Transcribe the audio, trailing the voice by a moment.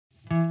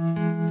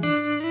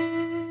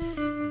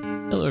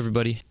Hello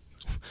everybody,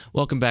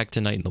 welcome back to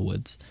Night in the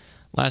Woods.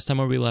 Last time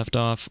where we left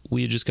off,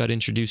 we just got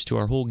introduced to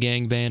our whole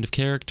gang band of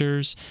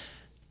characters,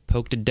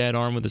 poked a dead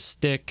arm with a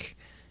stick,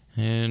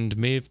 and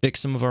may have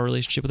fixed some of our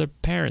relationship with our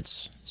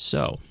parents.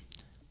 So,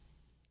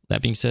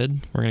 that being said,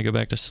 we're going to go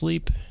back to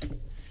sleep,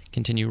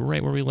 continue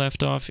right where we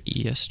left off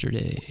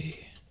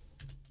yesterday.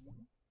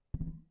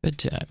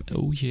 Bedtime,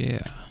 oh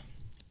yeah.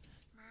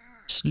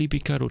 Sleepy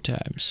cuddle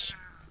times.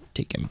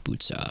 Taking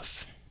boots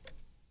off.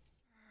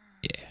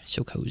 Yeah,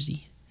 so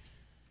cozy.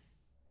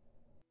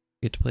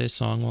 Get to play a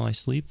song while I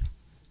sleep?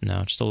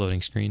 No, just a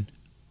loading screen.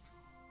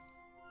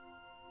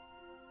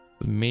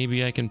 But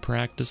maybe I can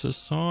practice a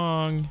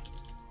song.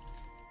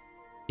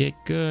 Get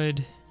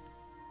good.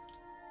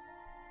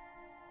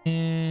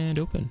 And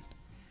open.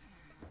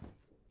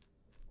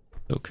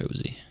 So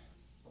cozy.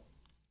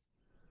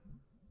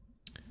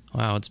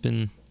 Wow, it's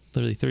been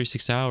literally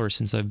 36 hours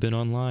since I've been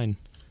online.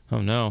 Oh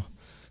no.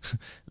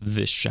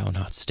 This shall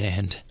not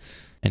stand.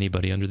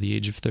 Anybody under the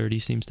age of 30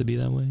 seems to be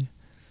that way.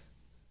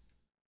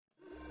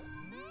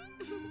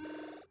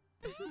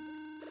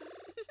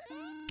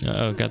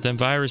 Uh-oh, got them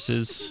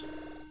viruses.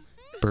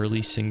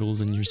 Burly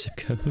singles in your zip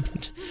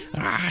code.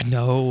 Ah,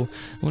 no.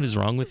 What is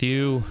wrong with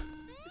you?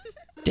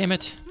 Damn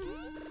it.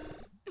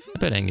 I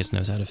bet Angus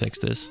knows how to fix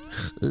this.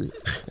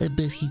 I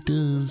bet he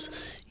does.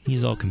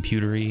 He's all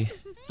computery,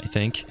 I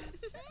think.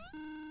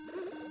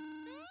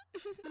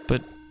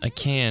 But I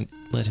can't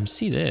let him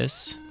see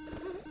this.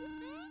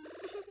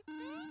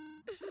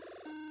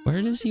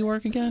 Where does he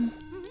work again?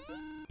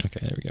 Okay,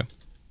 there we go.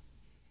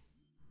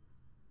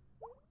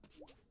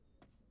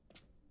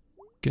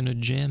 Gonna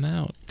jam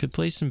out. Could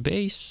play some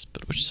bass,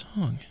 but which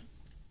song?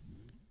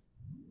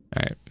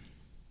 Alright.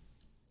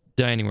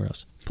 Die anywhere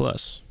else.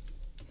 Plus,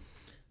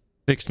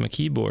 fixed my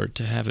keyboard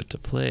to have it to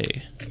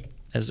play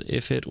as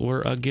if it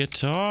were a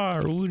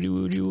guitar. Woody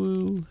woody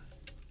woo.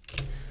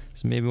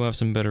 So maybe we'll have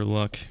some better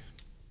luck.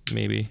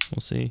 Maybe.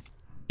 We'll see.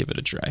 Give it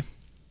a try.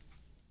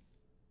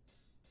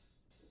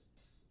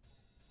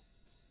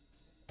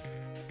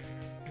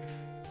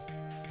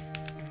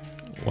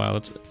 Wow,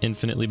 that's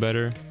infinitely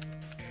better.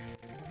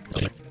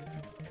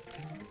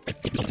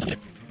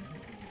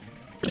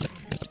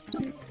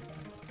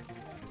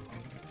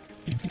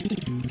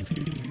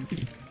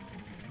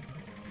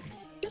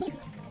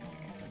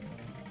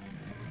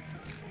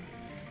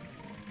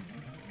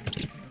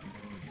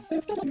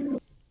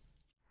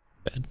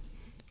 Bad.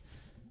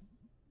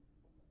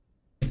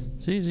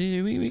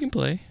 See, we can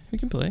play. We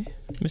can play.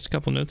 Missed a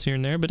couple notes here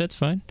and there, but that's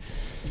fine.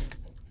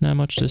 Not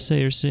much to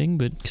say or sing,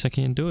 but because I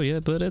can't do it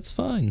yet, but that's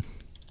fine.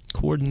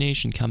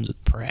 Coordination comes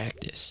with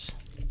practice.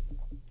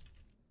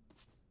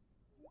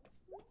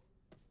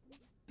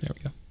 There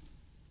we go.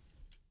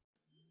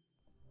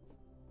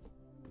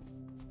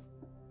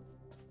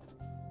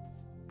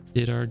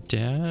 Did our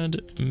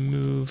dad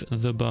move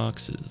the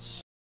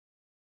boxes?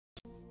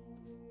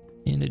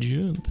 In a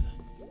jump.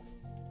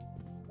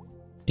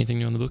 Anything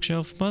new on the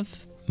bookshelf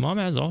month? Mom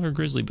has all her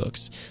grizzly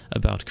books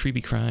about creepy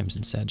crimes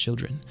and sad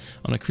children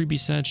on a creepy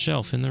sad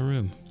shelf in the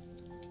room.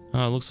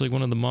 Ah, looks like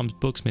one of the mom's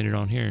books made it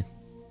on here.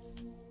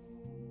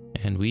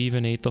 And we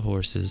even ate the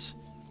horses.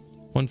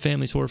 One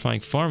family's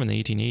horrifying farm in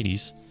the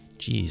 1880s.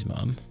 Jeez,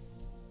 Mom.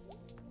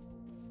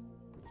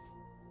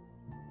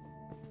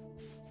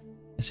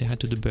 I say hi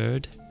to the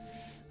bird.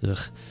 Ugh,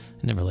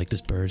 I never liked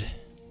this bird.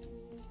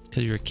 It's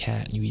because you're a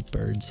cat and you eat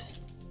birds.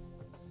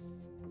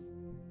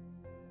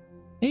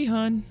 Hey,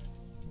 hon.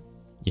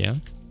 Yeah?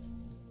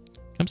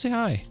 Come say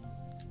hi.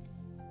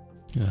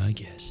 Oh, I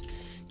guess.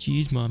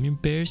 Jeez, Mom, you're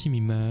embarrassing me,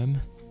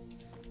 Mom.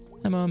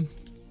 Hi, Mom.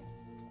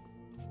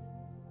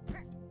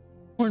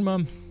 Morning,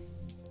 Mom.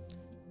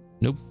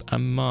 Nope,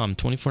 I'm Mom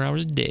 24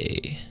 hours a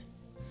day.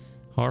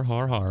 Har,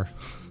 har, har.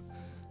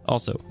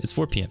 Also, it's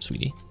 4 p.m.,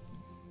 sweetie.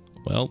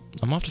 Well,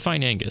 I'm off to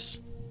find Angus.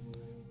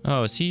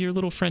 Oh, is he your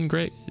little friend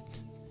Greg?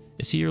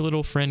 Is he your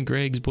little friend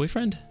Greg's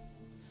boyfriend?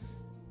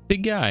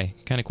 Big guy,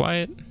 kind of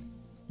quiet.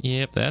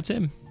 Yep, that's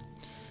him.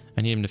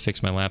 I need him to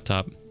fix my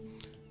laptop.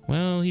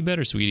 Well, he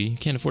better, sweetie.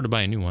 Can't afford to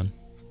buy a new one.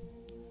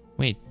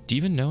 Wait, do you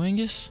even know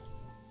Angus?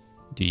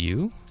 Do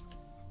you?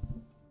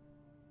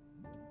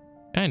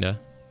 Kinda.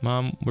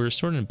 Mom, we're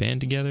sort of in a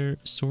band together,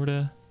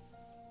 sorta.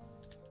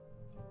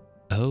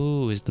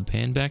 Oh, is the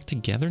band back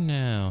together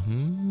now?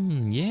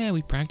 Yeah,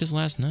 we practiced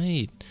last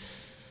night.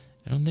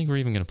 I don't think we're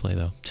even gonna play,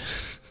 though.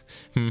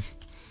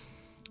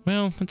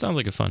 Well, it sounds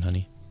like a fun,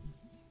 honey.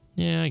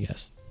 Yeah, I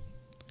guess.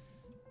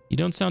 You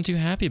don't sound too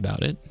happy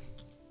about it.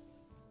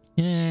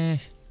 Yeah.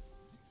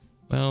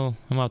 Well,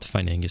 I'm off to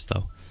find Angus,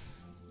 though.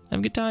 Have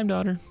a good time,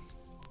 daughter.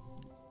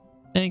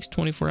 Thanks,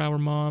 24-hour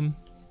mom.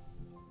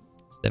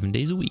 7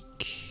 days a week.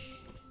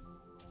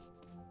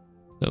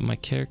 So my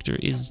character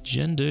is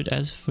gendered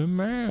as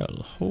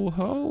female. Ho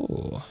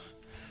ho.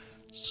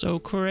 So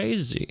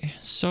crazy.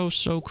 So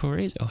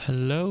crazy. Oh,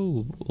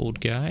 hello,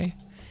 old guy.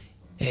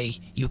 Hey,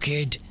 you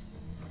kid.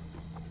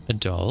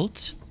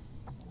 Adult?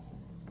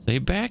 So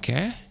you're back,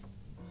 eh?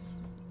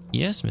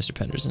 Yes, Mr.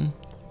 Penderson.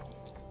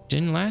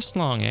 Didn't last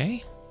long, eh?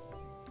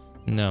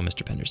 No,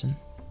 Mr. Penderson.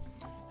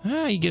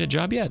 Ah, you get a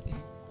job yet?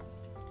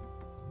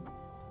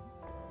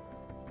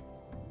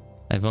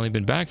 I've only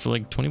been back for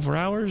like 24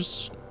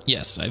 hours.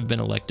 Yes, I've been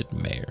elected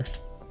mayor.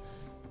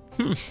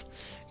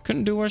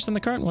 Couldn't do worse than the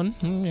current one.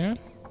 Yeah.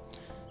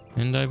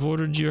 And I've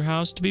ordered your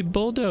house to be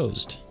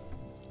bulldozed.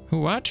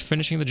 What?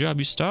 Finishing the job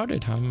you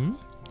started, huh?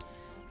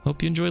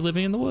 Hope you enjoy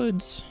living in the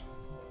woods.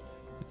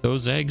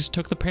 Those eggs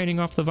took the painting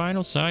off the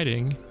vinyl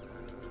siding.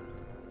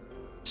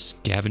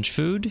 Scavenge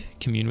food?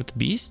 Commune with the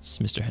beasts,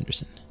 Mr.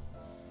 Henderson.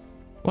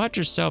 Watch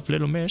yourself,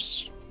 little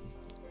miss.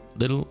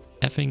 Little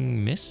effing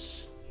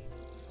miss?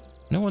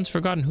 No one's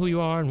forgotten who you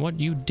are and what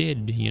you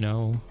did, you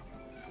know.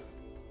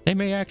 They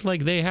may act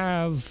like they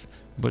have,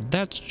 but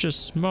that's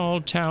just small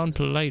town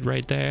polite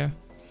right there.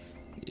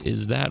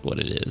 Is that what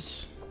it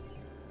is?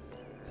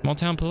 Small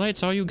town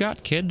polite's all you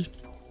got, kid.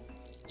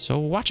 So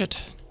watch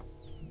it.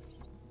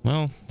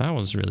 Well, that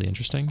was really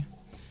interesting.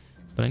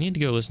 But I need to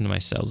go listen to my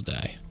cells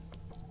die.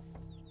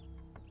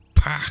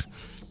 Pah!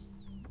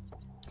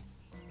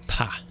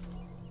 Pah!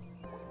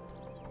 I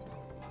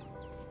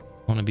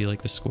want to be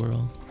like the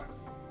squirrel.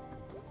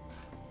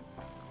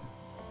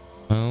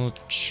 Well, it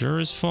sure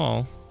is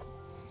fall.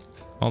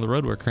 All the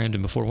roadwork crammed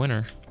in before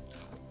winter.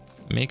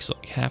 Makes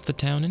like half the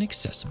town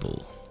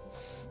inaccessible.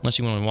 Unless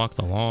you want to walk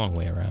the long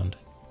way around.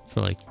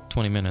 For like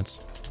 20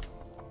 minutes.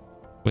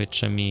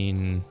 Which, I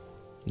mean...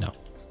 no.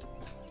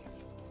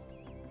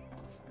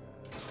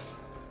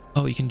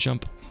 Oh, you can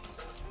jump.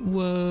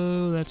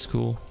 Whoa, that's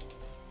cool.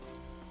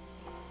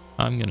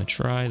 I'm gonna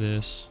try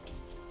this.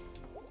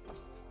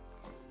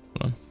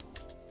 Hold on.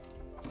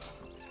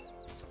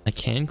 I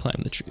can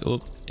climb the tree.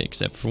 Oh,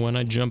 except for when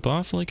I jump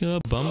off like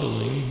a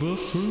bumbling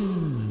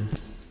buffoon.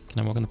 Can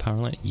I walk on the power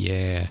line?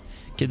 Yeah.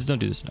 Kids, don't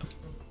do this now.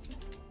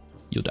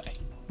 You'll die.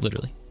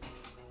 Literally.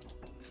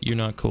 You're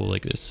not cool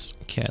like this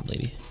cat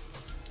lady.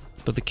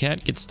 But the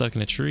cat gets stuck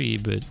in a tree,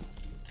 but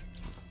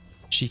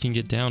she can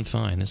get down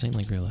fine. This ain't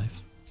like real life.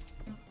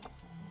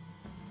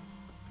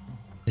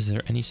 Is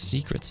there any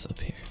secrets up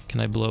here? Can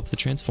I blow up the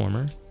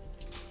transformer?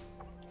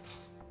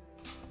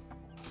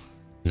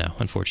 No,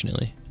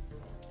 unfortunately.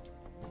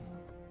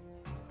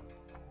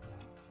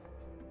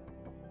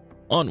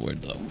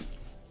 Onward, though.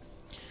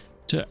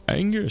 To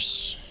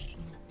Angus.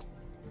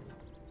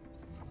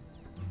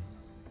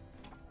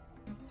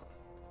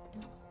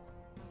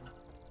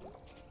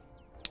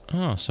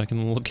 Oh, so I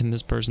can look in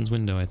this person's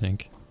window, I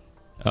think.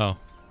 Oh.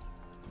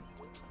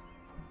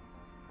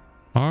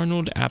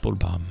 Arnold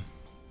Applebaum.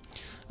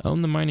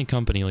 Owned the mining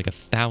company like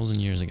 1,000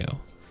 years ago.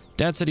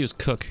 Dad said he was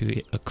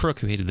a crook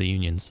who hated the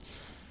unions.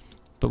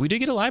 But we did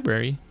get a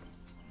library.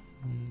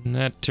 And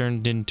that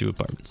turned into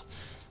apartments.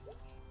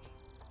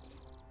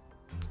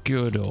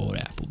 Good old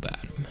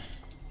Applebaum.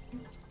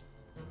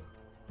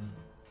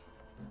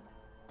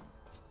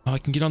 Oh, I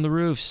can get on the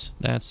roofs.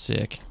 That's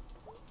sick.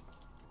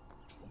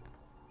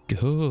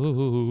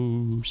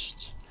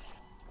 Ghost.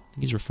 I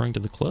think he's referring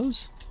to the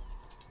clothes.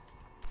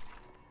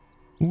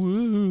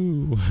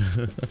 Woo!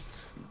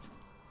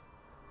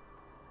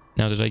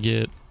 Now, did I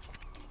get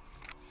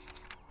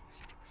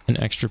an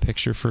extra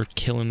picture for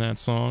killing that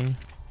song?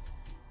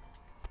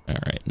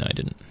 Alright, no I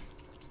didn't.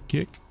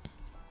 Kick.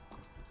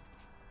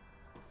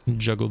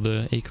 Juggle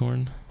the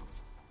acorn.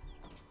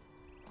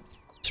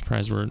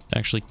 Surprised we're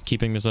actually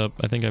keeping this up.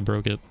 I think I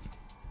broke it.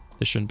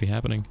 This shouldn't be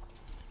happening.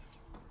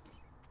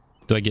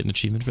 Do I get an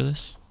achievement for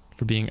this?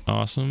 For being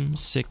awesome?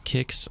 Sick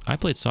kicks? I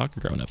played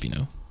soccer growing up, you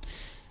know.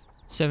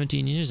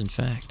 17 years, in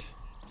fact.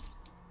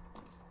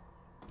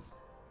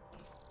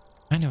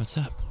 I know what's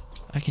up.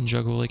 I can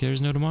juggle like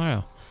there's no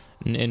tomorrow.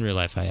 In real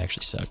life, I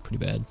actually suck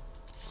pretty bad.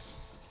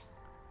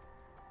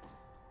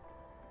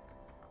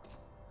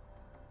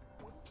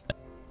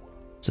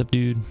 What's up,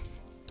 dude?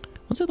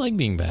 What's it like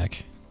being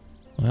back?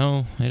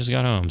 Well, I just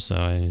got home, so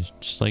I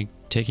just like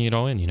taking it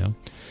all in, you know?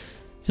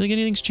 Feel like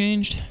anything's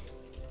changed?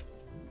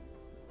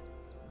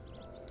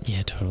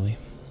 Yeah, totally.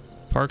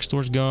 Park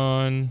store's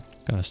gone.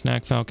 Got a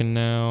snack falcon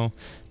now.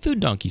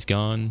 Food donkey's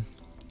gone.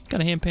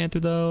 Got a hand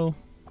panther, though.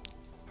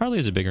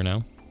 Harleys are bigger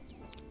now.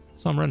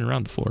 Saw them running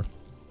around before.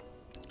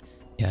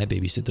 Yeah, I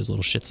babysit those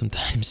little shits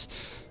sometimes.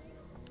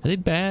 Are they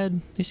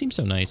bad? They seem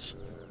so nice.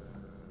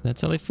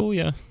 That's how they fool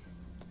ya.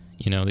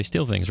 You know, they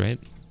steal things, right?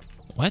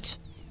 What?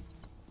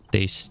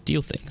 They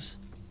steal things.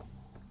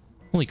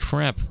 Holy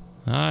crap.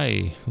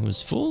 I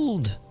was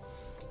fooled.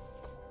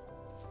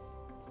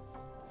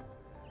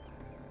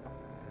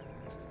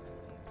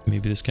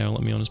 Maybe this guy will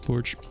let me on his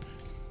porch.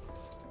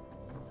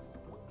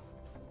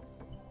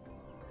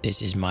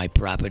 This is my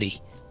property.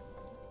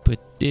 But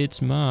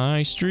it's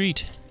my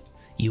street.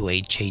 You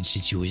ain't changed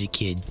since you was a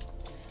kid.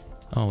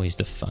 Always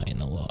defying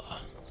the law.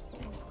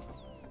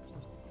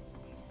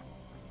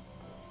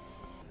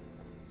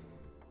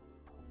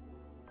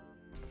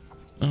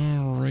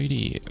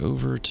 Alrighty,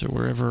 over to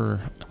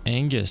wherever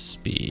Angus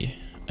be.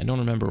 I don't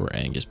remember where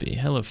Angus be.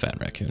 Hello, fat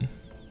raccoon.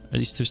 Are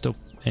these two still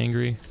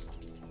angry?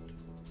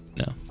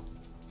 No.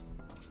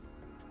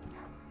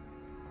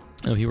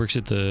 Oh, he works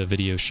at the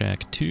Video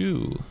Shack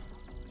too.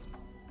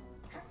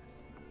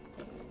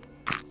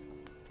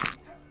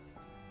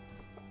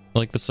 I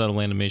like the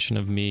subtle animation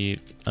of me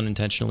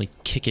unintentionally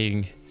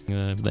kicking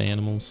the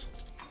animals.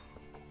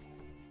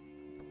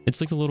 It's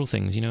like the little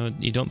things, you know?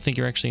 You don't think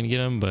you're actually gonna get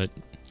them, but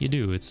you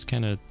do. It's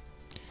kind of...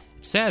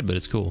 It's sad, but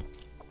it's cool.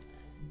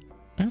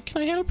 Can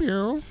I help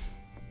you?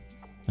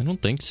 I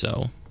don't think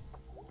so.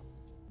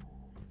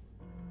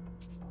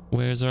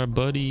 Where's our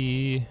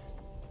buddy?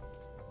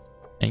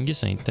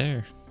 Angus ain't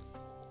there.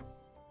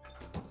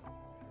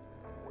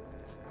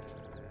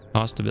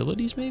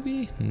 Hostilities,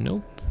 maybe?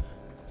 Nope.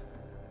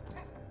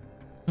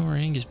 Where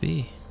Angus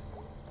be?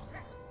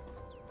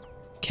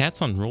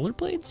 Cats on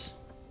rollerblades?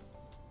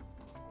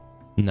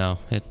 No,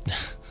 it...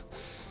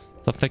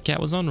 Thought that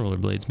cat was on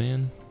rollerblades,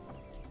 man.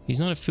 He's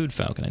not a food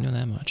falcon, I know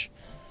that much.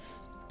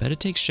 Better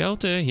take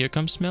shelter, here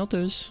come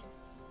smelters.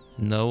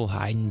 No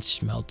hiding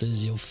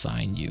smelters, you'll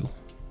find you.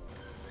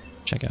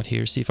 Check out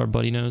here, see if our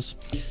buddy knows.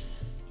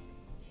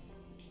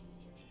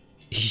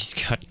 He's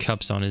got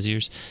cups on his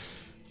ears.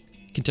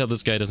 You can tell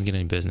this guy doesn't get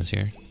any business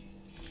here.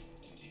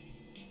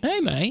 Hey,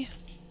 mate.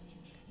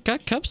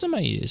 Got cups on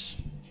my ears.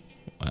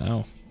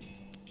 Wow.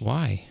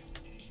 Why?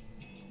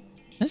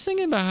 I was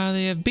thinking about how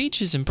they have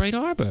beaches in Bright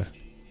Harbor.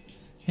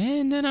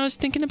 And then I was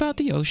thinking about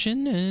the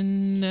ocean,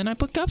 and then I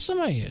put cups on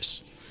my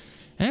ears.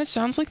 And it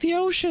sounds like the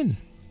ocean.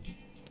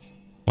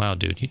 Wow,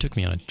 dude, you took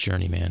me on a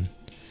journey, man.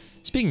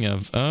 Speaking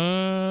of,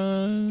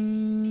 nothing,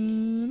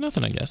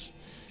 I guess.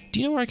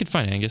 Do you know where I could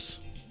find Angus?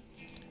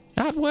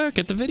 At work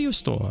at the video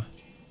store.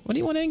 What do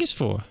you want Angus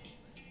for?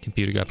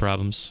 Computer got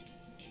problems.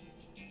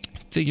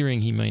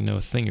 Figuring he might know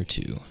a thing or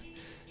two.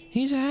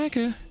 He's a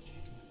hacker.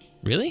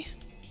 Really?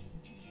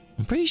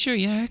 I'm pretty sure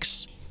he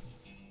hacks.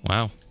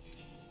 Wow.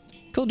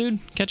 Cool, dude.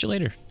 Catch you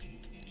later.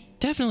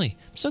 Definitely.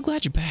 I'm so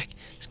glad you're back.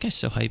 This guy's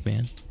so hype,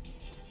 man.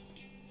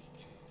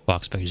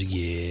 Boxbagger's like,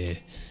 yeah.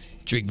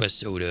 Drink my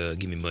soda.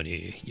 Give me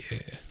money. Yeah.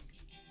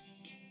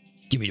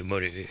 Give me the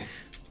money.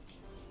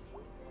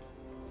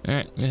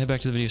 Alright, I'm gonna head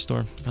back to the video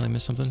store. Probably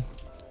missed something.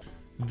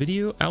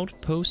 Video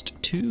Outpost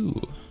 2.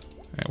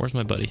 Alright, where's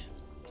my buddy?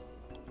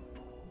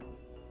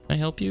 Can I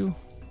help you?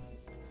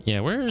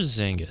 Yeah, where is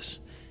Angus?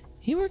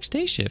 He works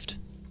day shift.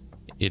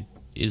 It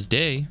is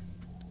day.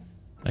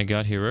 I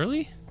got here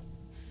early?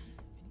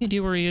 Any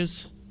idea where he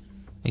is?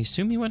 I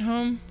assume he went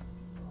home?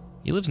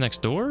 He lives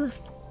next door?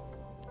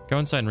 Go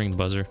inside and ring the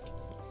buzzer.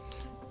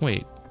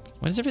 Wait,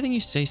 why does everything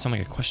you say sound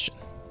like a question?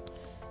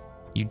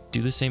 You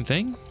do the same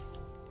thing?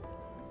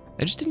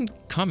 I just didn't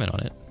comment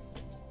on it.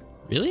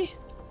 Really?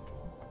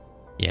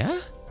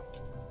 Yeah?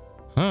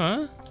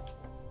 Huh?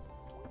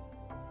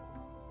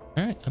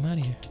 Alright, I'm out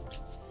of here.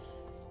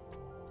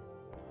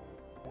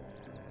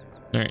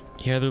 Alright,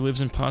 he either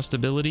lives in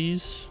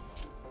possibilities.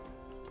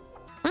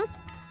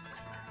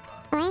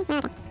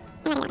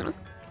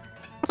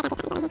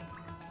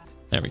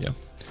 There we go.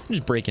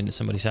 Just break into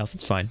somebody's house,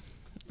 it's fine.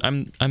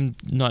 I'm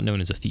not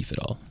known as a thief at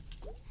all.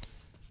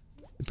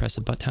 Press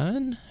a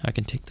button, I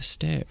can take the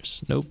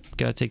stairs. Nope,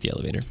 gotta take the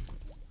elevator.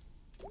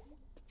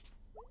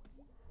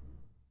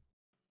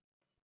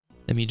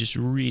 Let me just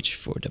reach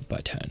for the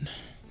button.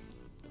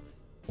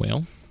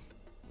 Well,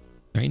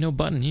 there ain't no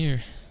button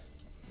here.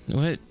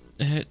 What?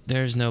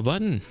 There's no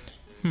button.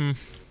 There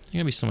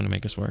gotta be someone to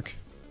make us work.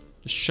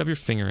 Just shove your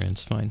finger in,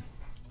 it's fine.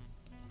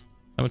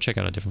 I'm gonna check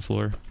out a different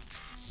floor.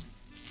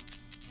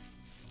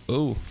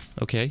 Oh,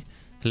 okay.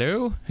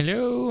 Hello?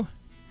 Hello?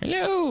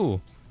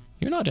 Hello?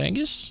 You're not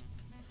Angus?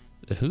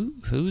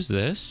 Who's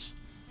this?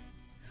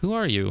 Who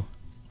are you?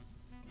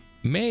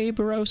 May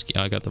Borowski.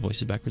 Oh, I got the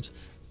voices backwards.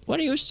 What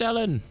are you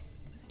selling?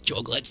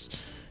 Chocolates.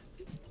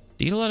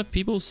 Do you get a lot of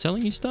people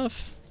selling you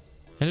stuff?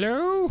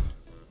 Hello?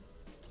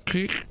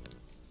 Click.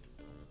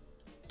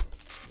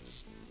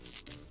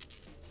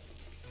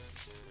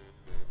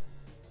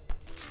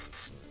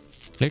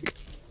 Click.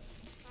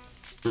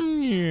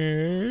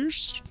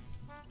 Yes.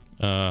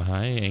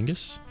 Hi,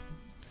 Angus.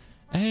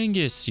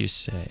 Angus, you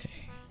say?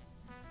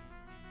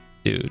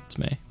 Dude, it's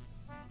May.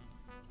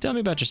 Tell me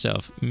about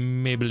yourself,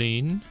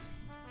 Maybelline.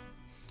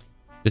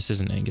 This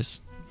isn't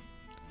Angus.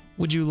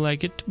 Would you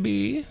like it to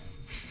be?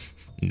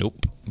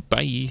 Nope.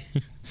 Bye.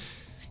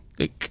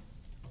 Click.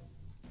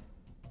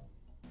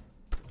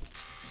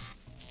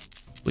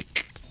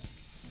 Click.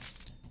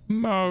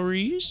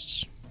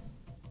 Maurice.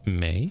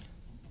 May.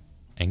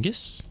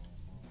 Angus.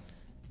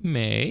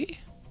 May.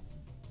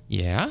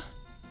 Yeah?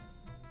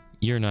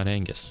 You're not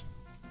Angus.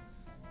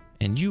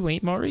 And you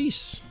ain't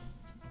Maurice.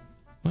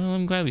 Well,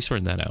 I'm glad we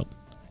sorted that out.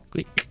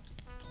 Click.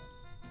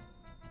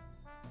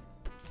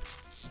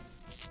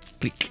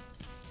 Click.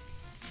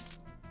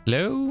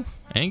 Hello,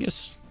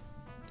 Angus?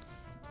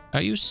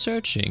 Are you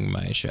searching,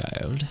 my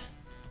child?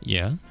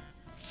 Yeah,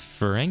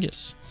 for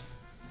Angus.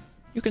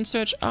 You can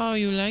search all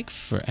you like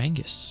for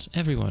Angus.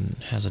 Everyone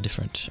has a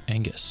different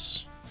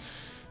Angus.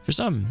 For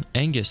some,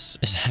 Angus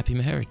is a happy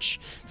marriage.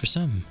 For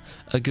some,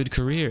 a good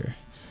career.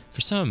 For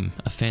some,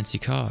 a fancy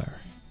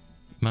car.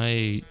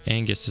 My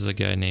Angus is a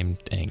guy named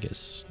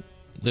Angus.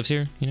 Lives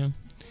here, you know?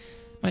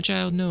 My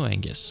child, no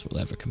Angus will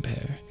ever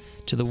compare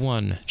to the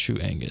one true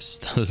Angus,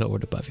 the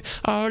Lord above you.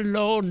 Our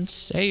Lord and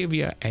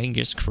Savior,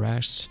 Angus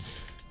Christ.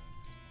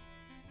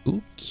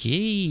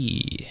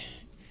 Okay.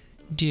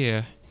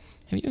 Dear,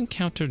 have you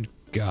encountered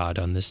God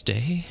on this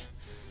day?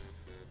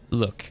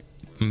 Look,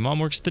 My mom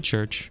works at the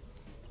church.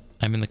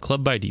 I'm in the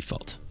club by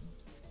default.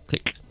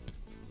 Click.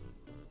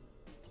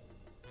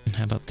 And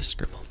how about the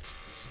scribble?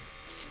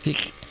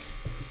 Click.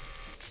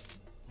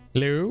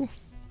 Hello?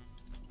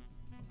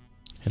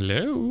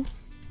 Hello?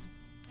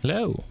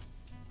 Hello?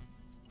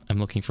 I'm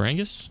looking for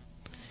Angus.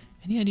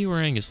 Any idea where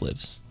Angus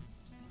lives?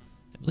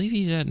 I believe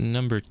he's at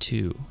number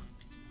 2.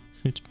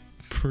 It's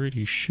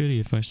pretty shitty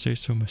if I say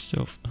so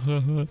myself.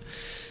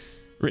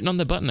 Written on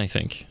the button, I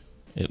think.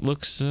 It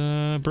looks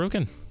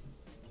broken.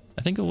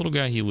 I think the little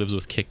guy he lives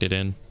with kicked it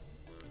in.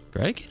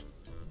 Greg?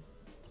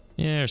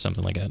 Yeah, or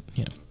something like that.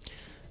 Yeah.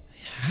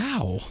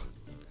 How?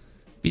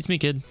 Beats me,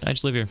 kid. I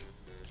just live here.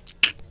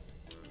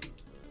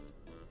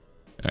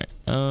 Alright,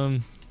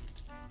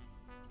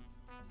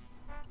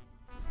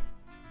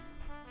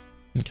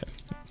 okay.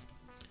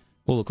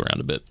 We'll look around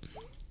a bit.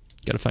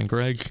 Gotta find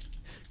Greg.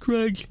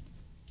 Greg!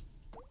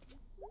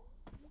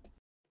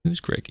 Who's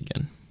Greg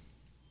again?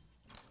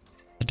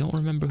 I don't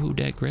remember who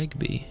that Greg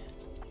be.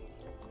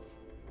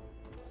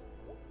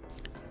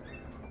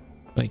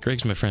 Wait,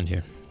 Greg's my friend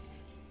here.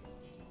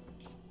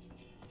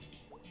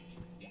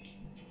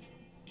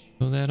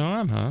 Oh, that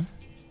arm, huh?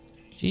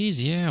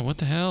 Jeez, yeah, what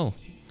the hell?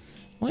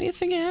 What do you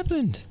think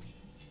happened?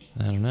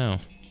 I don't know.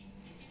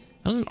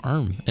 How does an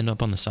arm end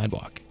up on the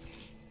sidewalk?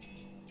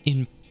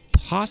 In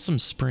Possum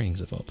Springs,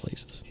 of all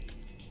places.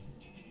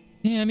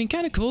 Yeah, I mean,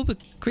 kind of cool, but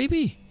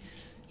creepy.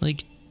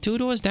 Like, 2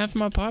 doors down from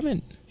my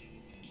apartment.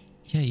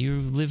 Yeah,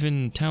 you live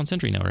in Town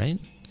Century now, right?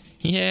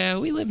 Yeah,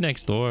 we live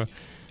next door.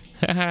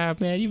 Haha,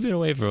 man, you've been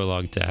away for a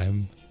long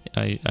time.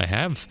 I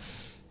have.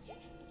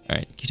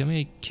 Alright, can you tell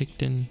me I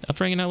kicked in? Up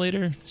for hanging out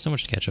later? So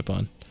much to catch up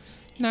on.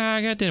 Nah,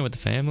 I got dinner with the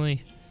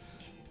family.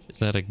 Is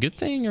that a good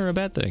thing or a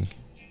bad thing?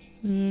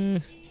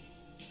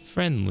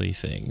 Friendly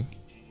thing.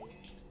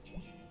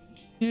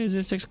 Is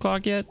it 6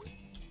 o'clock yet?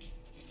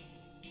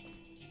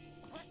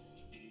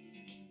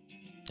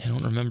 I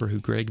don't remember who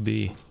Greg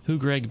be. Who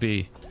Greg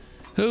be?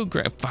 Who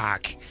Greg?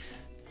 Fuck.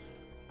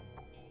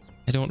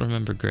 I don't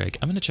remember Greg.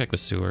 I'm gonna check the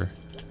sewer.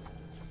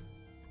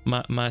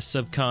 My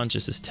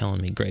subconscious is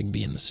telling me Greg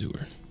be in the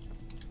sewer.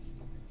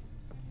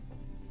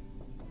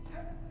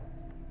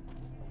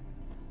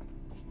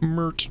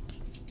 Mert.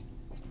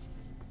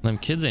 Them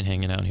kids ain't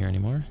hanging out here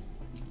anymore.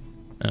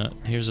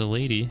 Here's a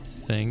lady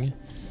thing.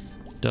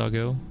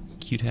 Doggo.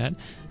 Cute hat.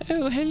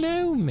 Oh,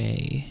 hello,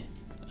 May.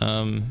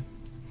 Do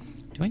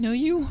I know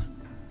you?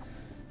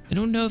 I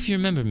don't know if you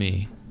remember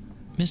me.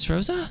 Miss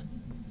Rosa?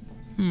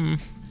 I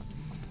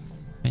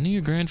knew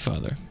your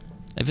grandfather.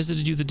 I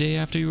visited you the day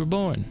after you were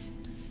born.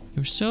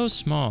 You were so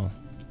small.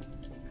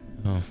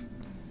 Oh.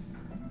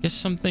 Guess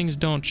some things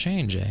don't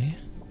change, eh?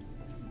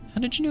 How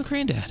did you know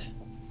Granddad?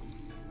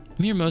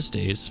 I'm here most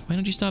days. Why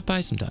don't you stop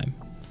by sometime?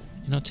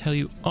 And I'll tell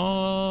you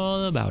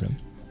all about him.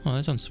 Oh,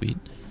 that sounds sweet.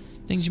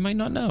 Things you might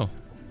not know.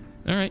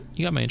 Alright,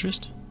 you got my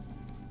interest.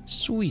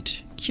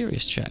 Sweet,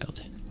 curious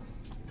child.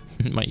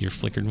 My ear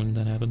flickered when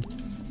that happened.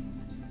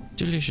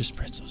 Delicious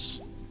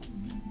pretzels.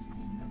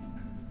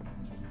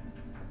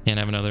 Can't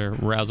have another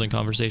rousing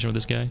conversation with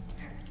this guy.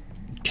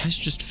 Guy's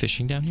just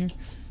fishing down here?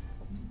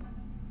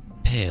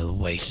 Pale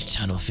white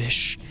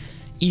tunnelfish.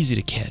 Easy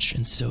to catch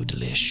and so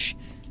delish.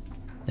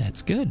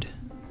 That's good.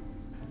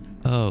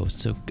 Oh,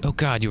 so... Oh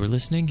god, you were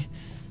listening?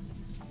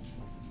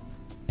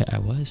 Yeah, I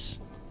was.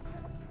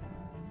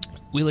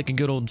 We like a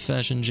good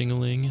old-fashioned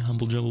jingling,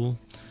 humble jumble,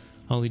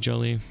 holly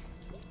jolly,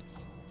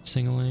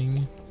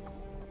 singling.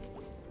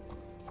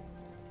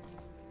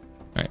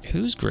 Alright,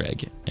 who's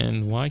Greg,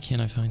 and why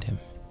can't I find him?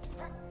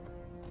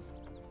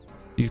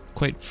 To be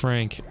quite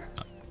frank,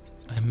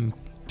 I'm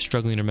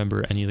struggling to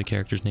remember any of the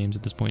characters' names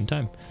at this point in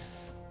time.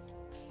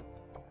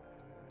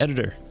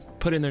 Editor,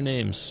 put in their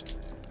names.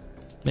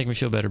 Make me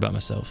feel better about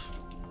myself.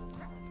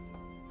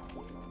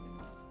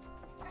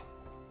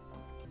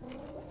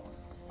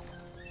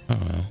 I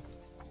don't know.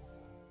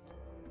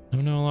 I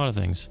don't know a lot of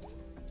things.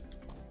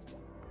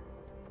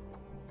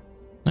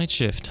 Night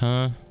shift,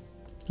 huh?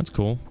 That's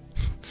cool.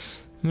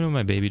 I'm gonna have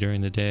my baby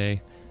during the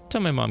day. Till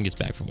my mom gets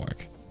back from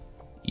work.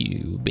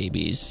 You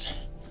babies.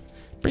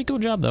 Pretty cool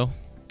job, though.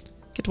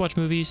 Get to watch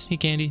movies, eat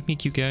candy, meet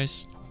cute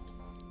guys.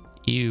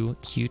 You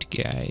cute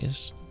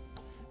guys.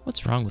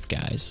 What's wrong with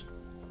guys?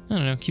 I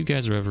don't know, cute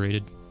guys are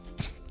overrated.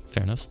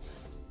 Fair enough.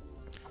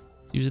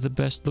 Usually the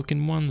best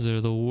looking ones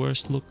are the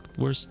worst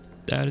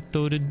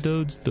attitude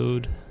dudes,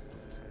 dude.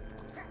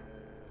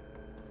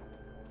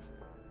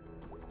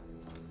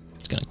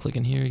 Just gonna click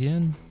in here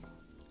again.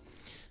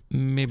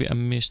 Maybe I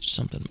missed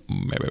something.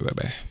 Maybe.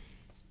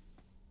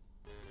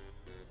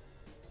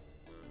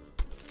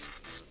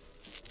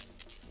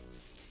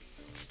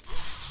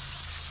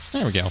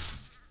 There we go.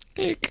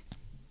 Click.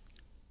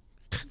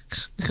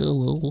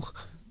 Hello.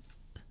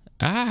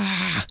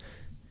 Ah!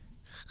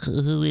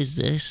 Who is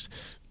this?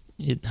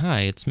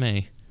 Hi, it's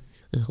May.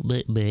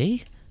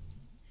 May?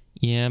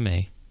 Yeah,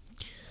 May.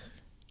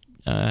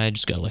 I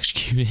just got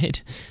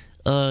electrocuted.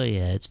 Oh,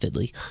 yeah, it's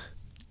fiddly.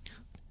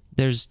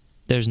 There's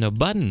no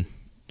button.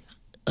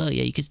 Oh,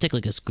 yeah, you can stick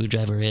like a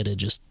screwdriver in and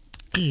just...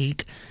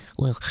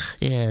 Well,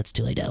 yeah, it's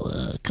too late now.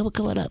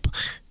 Come on up.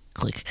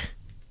 Click.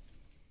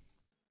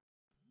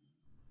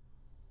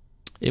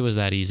 It was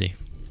that easy.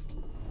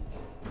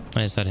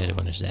 I just thought I'd hit it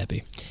when it's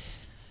happy.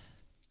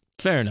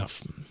 Fair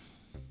enough.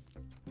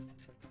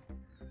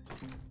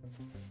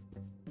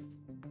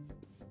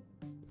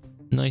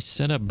 Nice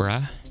setup,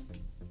 brah.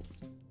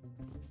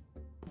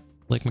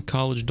 Like my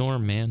college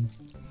dorm, man.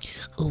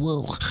 Oh,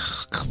 well,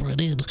 come right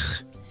in.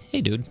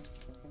 Hey, dude.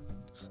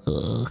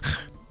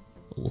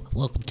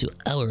 Welcome to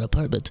our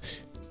apartment.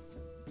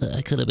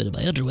 I could have been in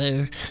my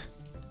underwear.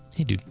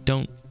 Hey, dude,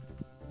 don't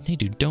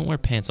wear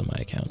pants on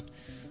my account.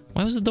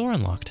 Why was the door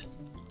unlocked?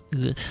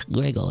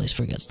 Greg always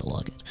forgets to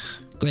lock it.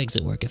 Greg's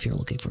at work if you're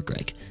looking for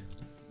Greg.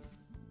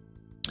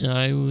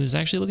 I was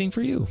actually looking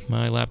for you.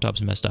 My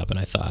laptop's messed up, and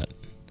I thought...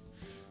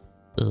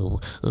 Oh,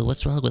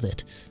 what's wrong with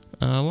it?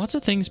 Lots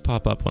of things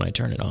pop up when I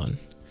turn it on.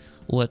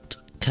 What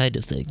kind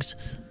of things?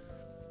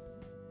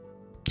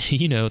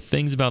 You know,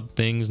 things about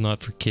things,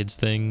 not for kids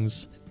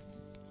things.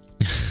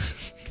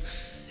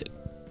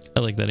 I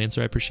like that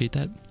answer. I appreciate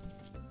that.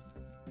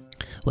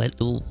 Why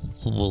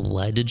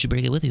did you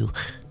bring it with you?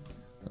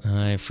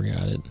 I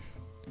forgot it.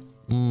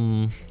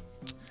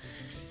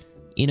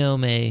 You know,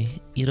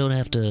 May, you don't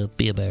have to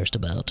be embarrassed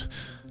about.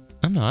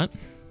 I'm not.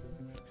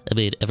 I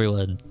mean,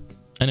 everyone...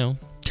 I know.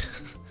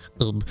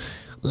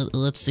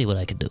 Let's see what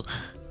I can do.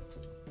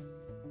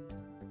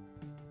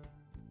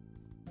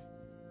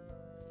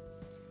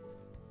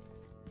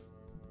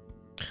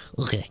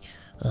 Okay,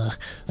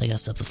 I got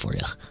something for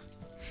you.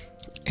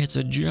 It's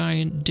a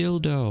giant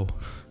dildo.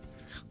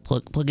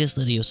 Plug this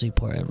into the USB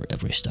port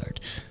every start.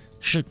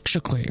 Should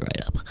clear you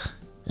right up.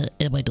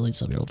 It might delete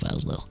some of your old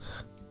files though.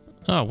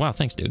 Oh, wow,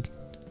 thanks, dude.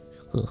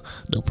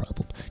 No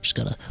problem. Just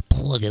gotta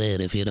plug it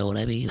in if you know what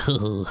I mean.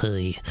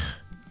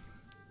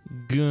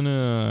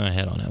 Gonna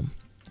head on home.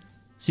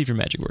 See if your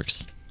magic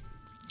works.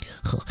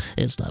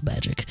 It's not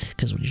magic,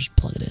 because when you just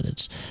plug it in,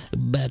 it's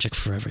magic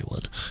for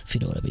everyone, if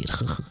you know what I mean.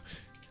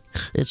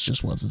 It's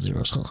just ones and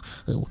zeros,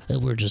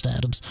 and we're just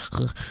atoms,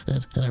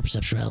 and our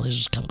perception reality is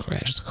just chemical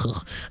reactions.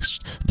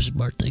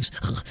 Smart things.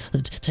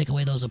 Take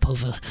away those and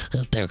poof,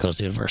 there goes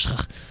the universe.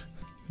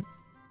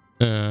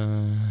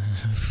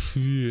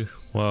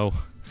 Whoa.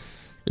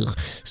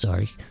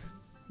 Sorry.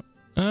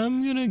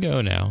 I'm gonna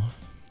go now.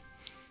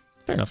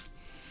 Fair enough.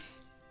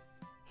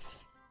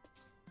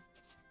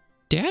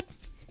 Dad?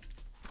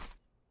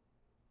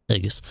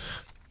 Angus.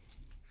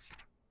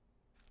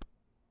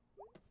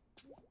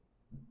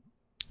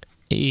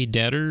 Hey,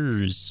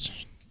 dadders.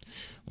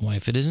 Why,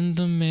 if it isn't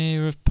the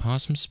mayor of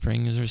Possum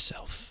Springs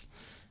herself.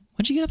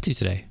 What'd you get up to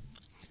today?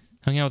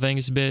 Hung out with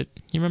Angus a bit.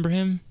 You remember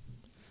him?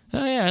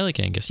 Oh, yeah, I like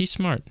Angus. He's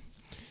smart.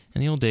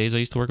 In the old days, I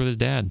used to work with his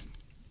dad.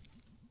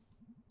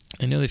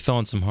 I know they fell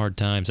in some hard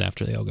times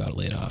after they all got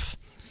laid off.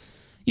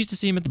 Used to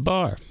see him at the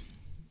bar.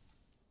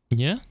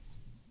 Yeah?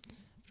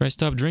 After I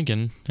stopped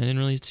drinking, I didn't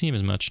really see him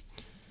as much.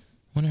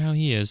 Wonder how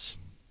he is.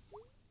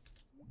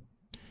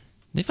 Did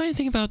they find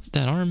anything about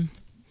that arm?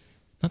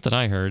 Not that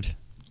I heard.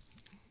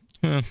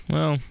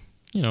 Well,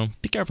 you know,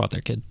 be careful out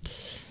there, kid.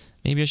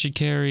 Maybe I should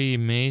carry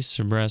mace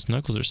or brass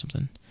knuckles or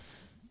something.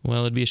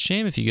 Well, it'd be a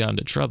shame if you got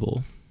into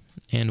trouble.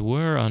 And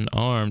we're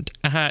unarmed.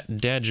 Aha,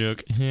 dad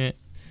joke.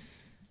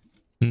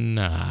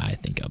 Nah, I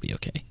think I'll be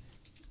okay.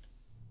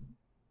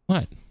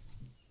 What?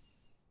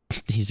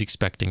 He's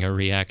expecting a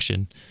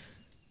reaction.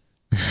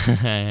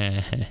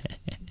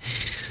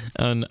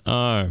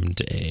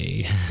 Unarmed,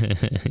 eh?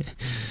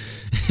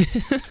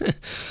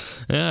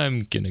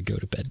 I'm gonna go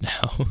to bed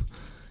now.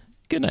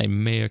 Good night,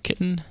 Mayor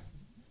Kitten.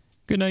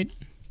 Good night.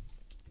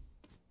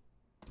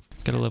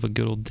 Gotta love a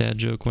good old dad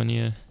joke when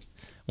you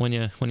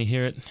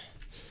hear it.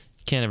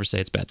 You can't ever say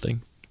it's a bad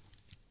thing.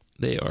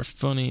 They are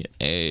funny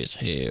as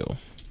hell.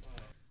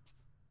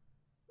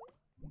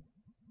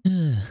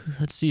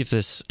 Let's see if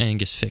this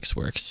Angus fix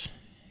works.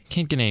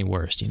 Can't get any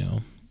worse, you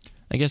know.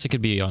 I guess it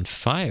could be on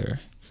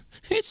fire.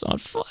 It's on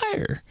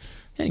fire!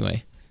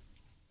 Anyway.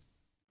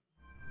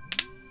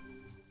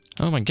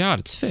 Oh my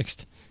god, it's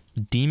fixed.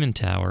 Demon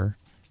Tower.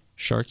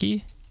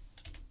 Sharky?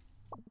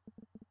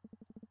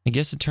 I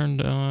guess it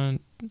turned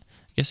on...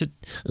 I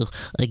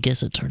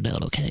guess it turned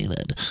out okay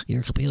then.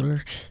 Your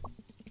computer?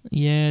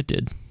 Yeah, it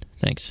did.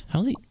 Thanks.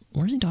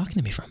 Where's he talking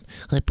to me from?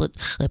 I put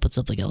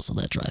something else on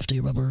that drive. Do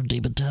you remember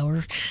Demon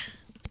Tower?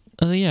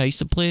 Oh yeah, I used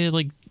to play it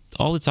like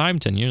all the time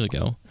 10 years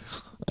ago.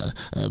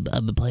 I've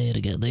been playing it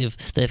again.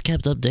 They've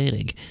kept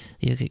updating.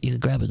 You can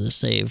grab it to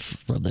save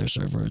from their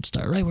server and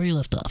start right where you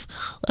left off.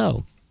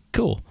 Oh,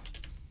 cool.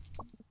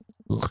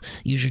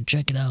 You should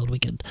check it out. We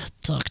can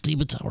talk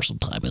Demon Tower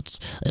sometime. It's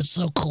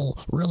so cool,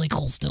 really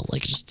cool still.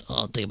 Like just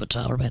Demon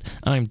Tower, man.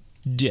 I'm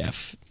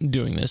deaf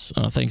doing this.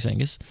 Thanks,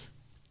 Angus.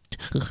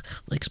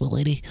 Thanks, my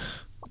lady.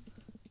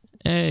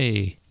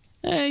 Hey,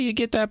 you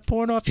get that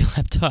porn off your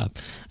laptop.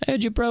 I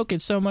heard you broke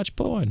it. So much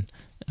porn.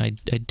 I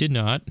did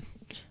not.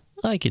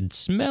 I can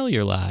smell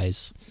your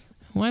lies.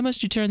 Why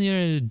must you turn the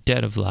internet into a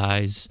den of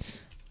lies?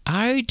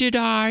 I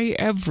deny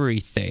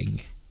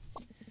everything.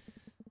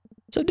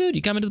 So, dude,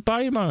 you coming to the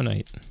party tomorrow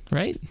night,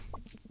 right?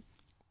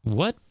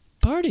 What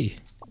party?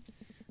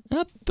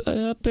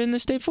 Up in the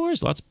state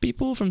forest. Lots of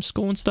people from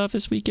school and stuff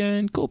this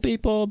weekend. Cool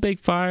people. Big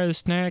fire. The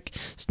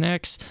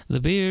snacks. The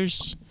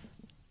beers.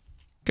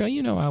 Girl,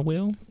 you know I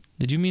will.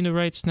 Did you mean to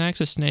write snacks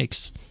or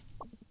snakes?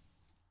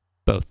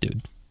 Both,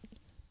 dude.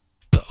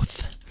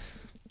 Both.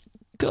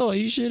 Cool.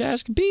 You should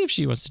ask B if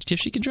she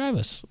can drive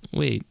us.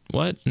 Wait,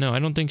 what? No, I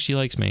don't think she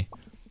likes me.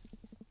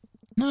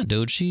 No,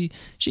 dude.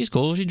 She's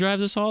cool. She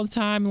drives us all the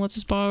time and lets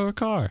us borrow her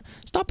car.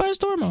 Stop by the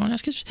store, Mom.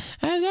 Ask.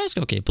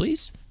 Okay,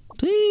 please.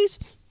 Please.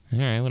 All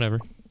right, whatever.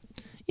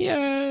 Yay!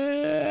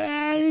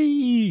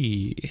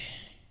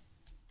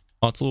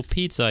 Oh, it's a little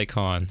pizza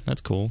icon.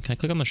 That's cool. Can I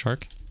click on the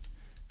shark?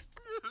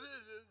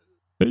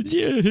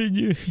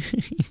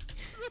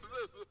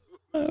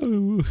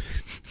 Oh.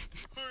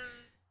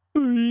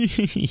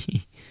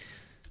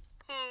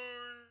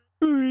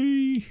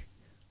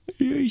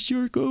 Hey,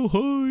 shark, oh,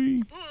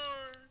 hi.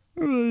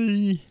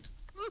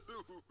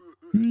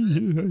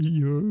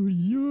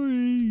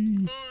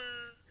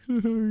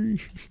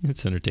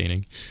 That's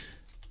entertaining.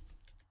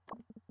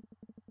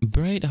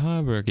 Bright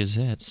Harbor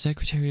Gazette,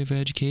 Secretary of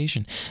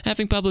Education.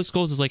 Having public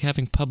schools is like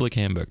having public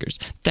hamburgers.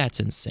 That's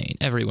insane.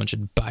 Everyone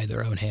should buy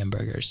their own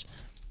hamburgers.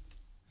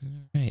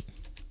 Alright.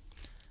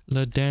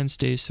 La Dance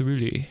de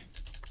Cerulli.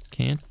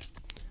 Can't.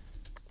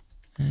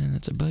 And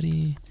that's a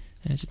buddy.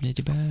 That's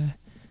a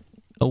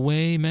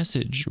away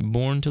message.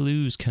 Born to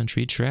lose.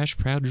 Country trash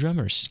proud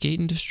drummer. Skate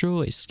and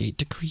destroy. Skate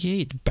to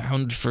create.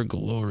 Bound for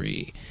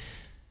glory.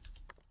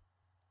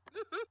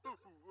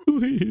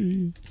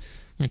 I'm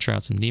gonna try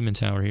out some Demon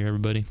Tower here,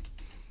 everybody.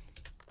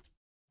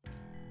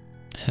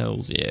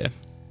 Hells yeah.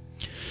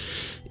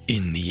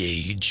 In the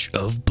age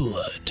of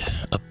blood,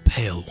 a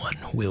pale one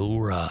will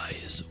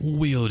rise,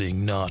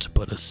 wielding naught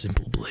but a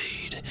simple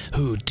blade.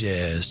 Who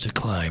dares to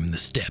climb the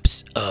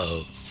steps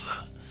of...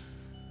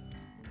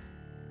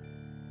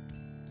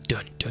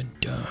 Dun dun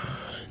dun.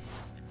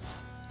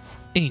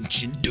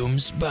 Ancient Doom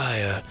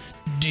Spire,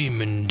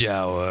 Demon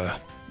Tower.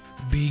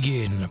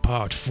 Begin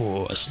Part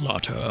 4,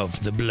 Slaughter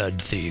of the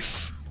Blood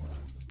Thief.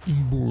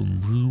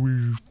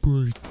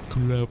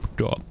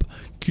 Laptop,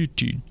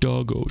 kitty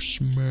doggo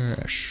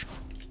smash.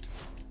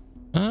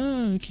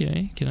 Ah,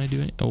 okay. Can I do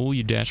it? Oh,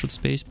 you dash with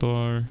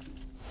spacebar.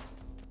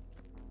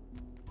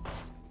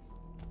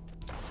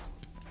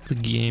 The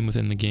game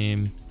within the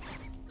game.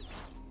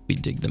 We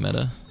dig the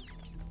meta.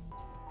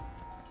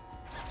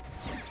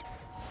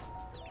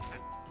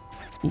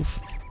 Oof.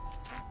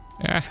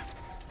 Ah.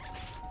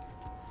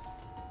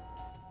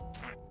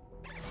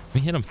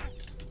 We hit him.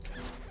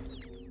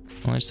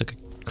 Oh, I just took a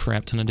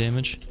crap ton of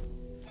damage.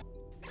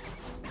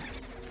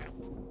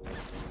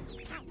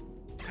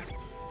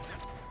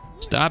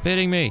 Stop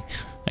hitting me!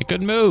 I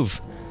couldn't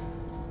move!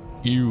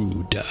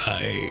 You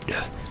died.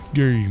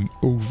 Game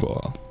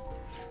over.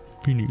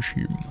 Finish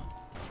him.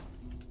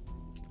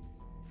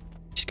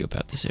 Scope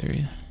out this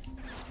area.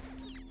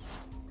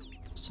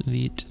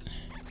 Sweet.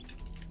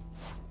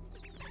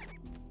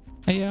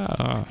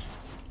 Hiya!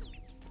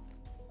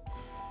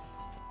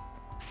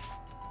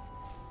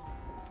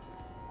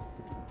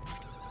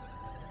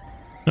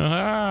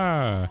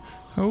 Ah!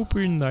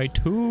 Open thy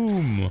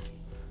tomb!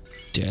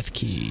 Death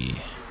key.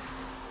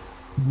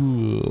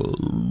 Oh,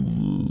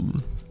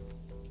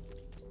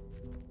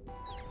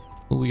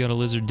 we got a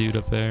lizard dude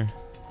up there.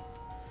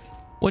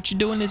 What you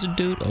doing, lizard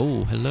dude?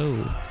 Oh,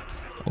 hello.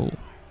 Oh.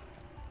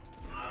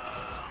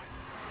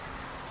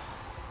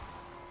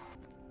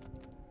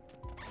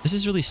 This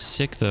is really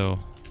sick, though.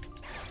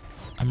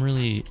 I'm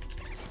really...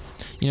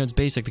 You know, it's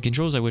basic. The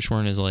controls I wish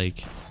weren't as,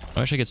 like...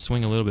 I wish I could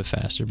swing a little bit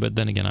faster, but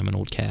then again, I'm an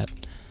old cat.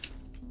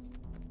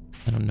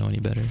 I don't know any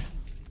better.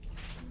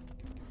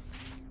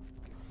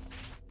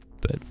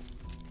 But...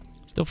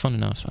 still fun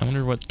enough. I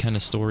wonder what kind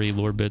of story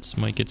lore bits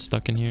might get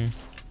stuck in here.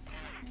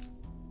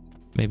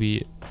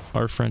 Maybe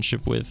our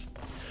friendship with...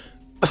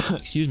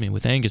 excuse me,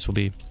 with Angus will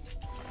be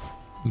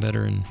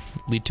better and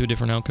lead to a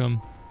different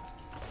outcome.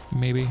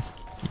 Maybe.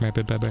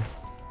 Bye.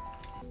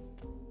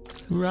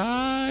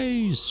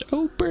 Rise!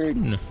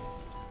 Open!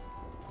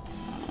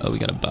 Oh, we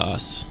got a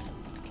boss.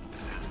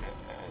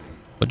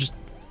 What just...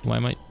 why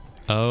am I...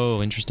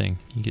 oh, interesting.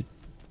 You get...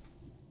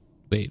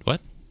 wait,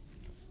 what?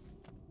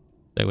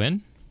 Did I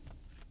win?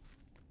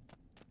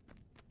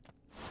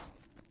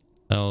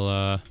 Well,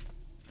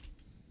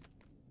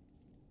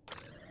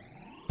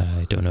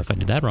 I don't know if I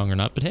did that wrong or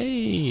not, but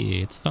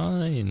hey, it's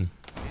fine.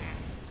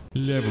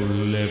 Level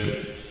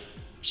 11.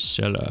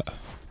 Seller.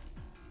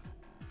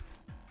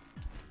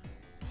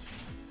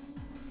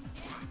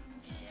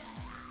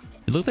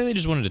 It looked like they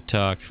just wanted to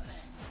talk,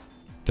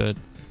 but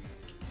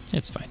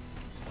it's fine.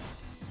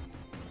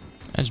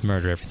 I just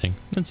murder everything.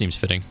 That seems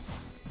fitting.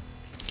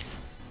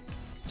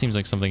 Seems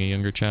like something a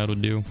younger child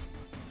would do.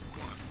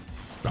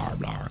 Blah,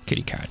 blah,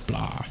 kitty cat,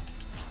 blah.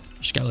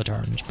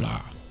 Skeletons,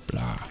 blah,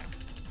 blah.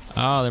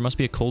 Ah, there must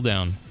be a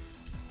cooldown.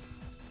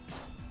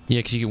 Yeah,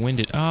 because you get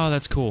winded. Oh,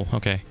 that's cool.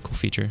 Okay, cool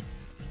feature.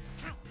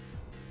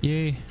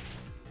 Yay.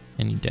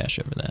 And you dash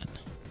over that.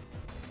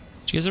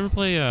 Did you guys ever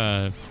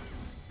play,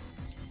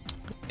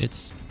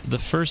 it's the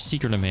first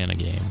Secret of Mana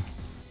game.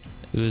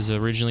 It was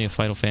originally a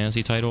Final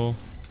Fantasy title.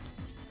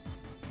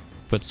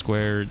 but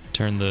Square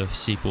turned the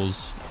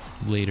sequels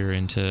later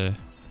into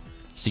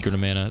Secret of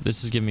Mana.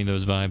 This is giving me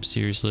those vibes,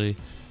 seriously.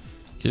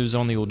 It was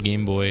on the old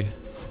Game Boy.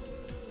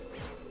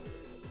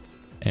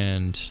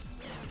 And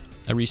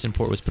a recent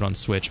port was put on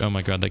Switch. Oh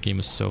my god, that game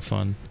was so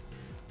fun.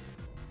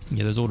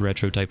 Yeah, those old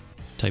retro type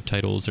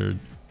titles are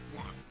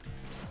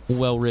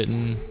well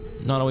written.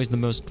 Not always the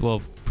most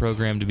well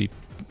programmed to be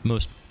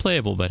most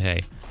playable, but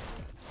hey.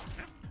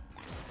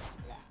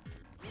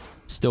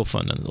 Still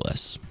fun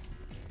nonetheless.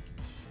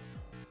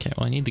 Okay,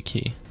 well I need the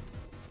key.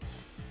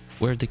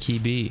 Where'd the key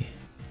be?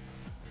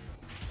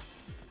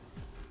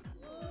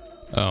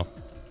 Oh.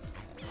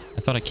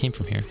 I thought I came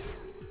from here.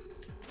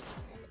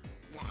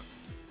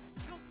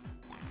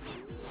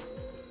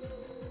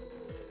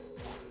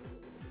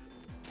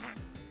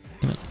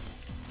 Damn it.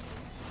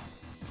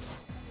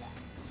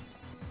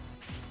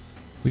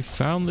 We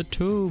found the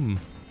tomb.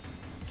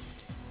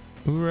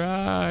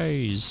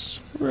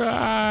 Rise.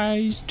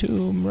 Rise,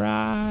 tomb,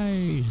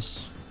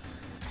 rise.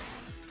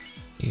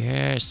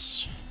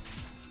 Yes.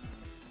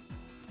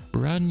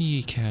 Run,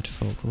 ye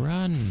catfolk,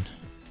 run.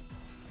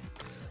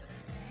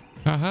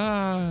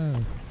 Haha.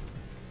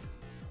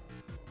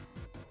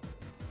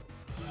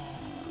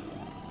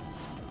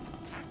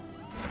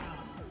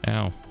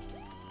 Ow.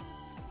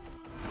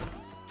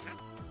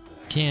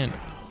 Can't.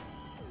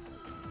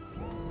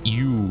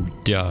 You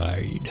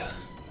died.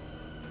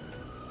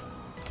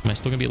 Am I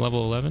still gonna be at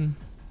level 11?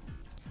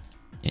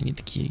 I need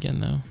the key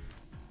again, though.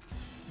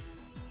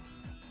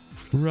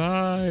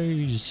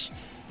 Rise!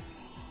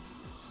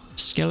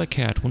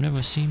 Skelecat will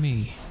never see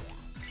me.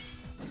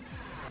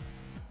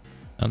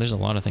 Oh, there's a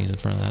lot of things in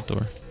front of that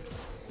door.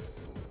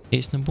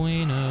 Es no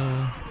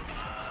bueno.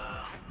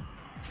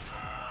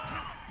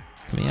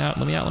 Let me out,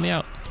 let me out, let me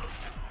out.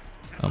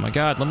 Oh my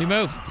god, let me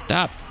move!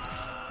 Stop!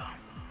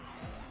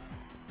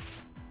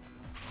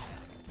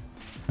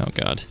 Oh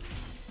god.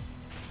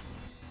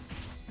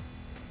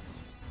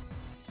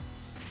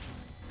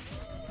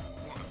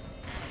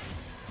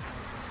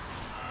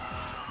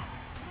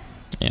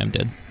 Yeah, I'm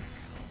dead.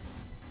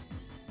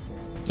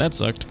 That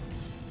sucked.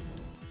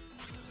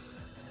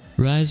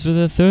 Rise for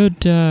the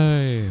third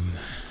time.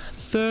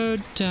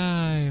 Third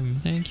time.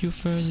 Thank you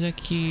for the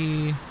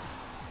key.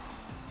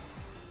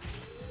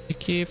 The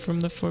key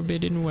from the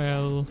Forbidden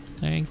Well.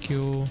 Thank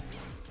you.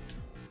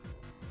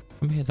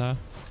 Come hither.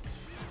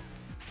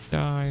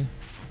 Die.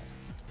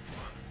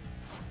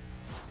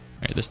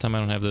 Alright, this time I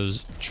don't have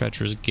those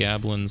treacherous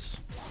goblins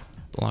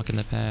blocking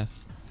the path.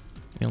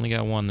 We only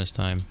got one this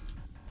time.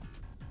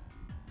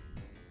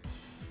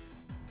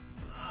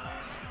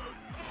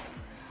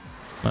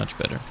 Much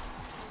better.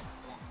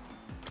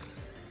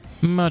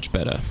 Much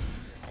better.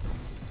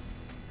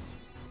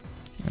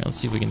 Alright, let's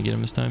see if we can get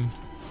him this time.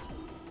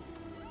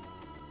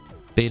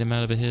 Bait him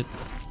out of a hit.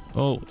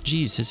 Oh,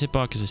 jeez, his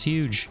hitbox is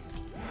huge.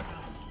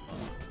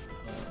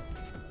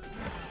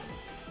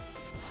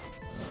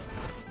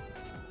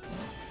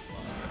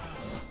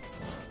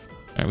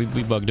 Alright,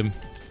 we bugged him.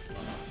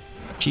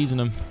 Cheesing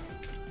him.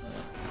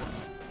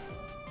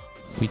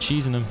 We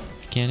cheesing him.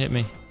 Can't hit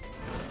me.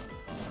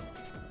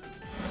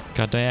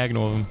 Got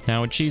diagonal of him.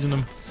 Now we're cheesing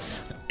him.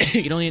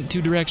 You can only hit in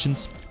two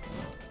directions.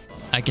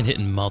 I can hit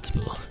in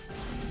multiple.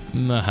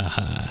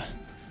 Mahaha.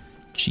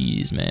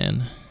 Cheese,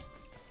 man.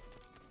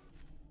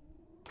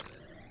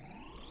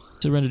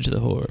 Surrender to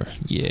the horror.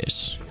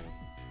 Yes.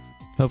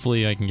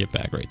 Hopefully I can get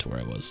back right to where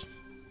I was.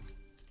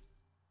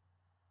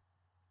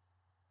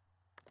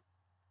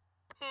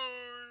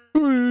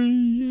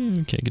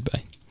 Okay,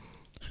 goodbye.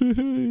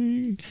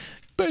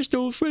 Best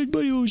old friend,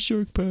 buddy, old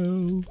shark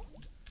pal.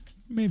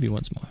 Maybe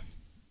once more.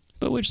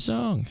 But which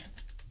song?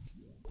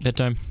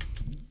 Bedtime?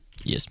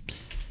 Yes.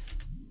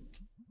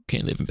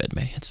 Can't live in bed,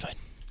 May. It's fine.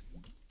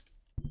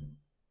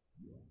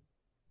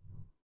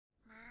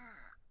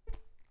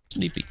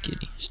 Sleepy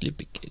kitty,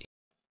 sleepy kitty.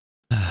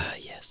 Ah,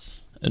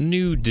 yes. A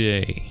new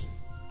day.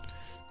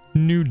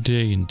 New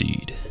day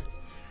indeed.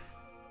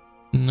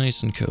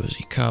 Nice and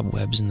cozy.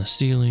 Cobwebs in the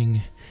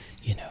ceiling.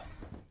 You know.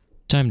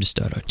 Time to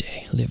start our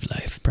day. Live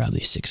life.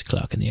 Probably 6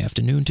 o'clock in the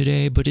afternoon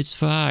today, but it's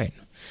fine.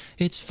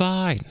 It's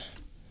fine.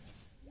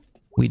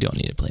 We don't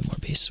need to play more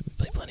bass. We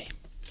play plenty.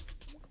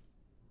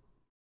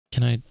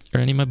 Are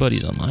any of my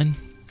buddies online?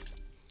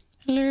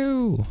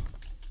 Hello.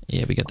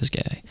 Yeah, we got this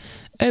guy.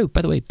 Oh,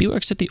 by the way,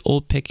 B-Works at the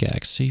old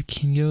pickaxe, so you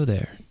can go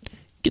there.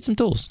 Get some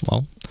tools,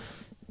 lol.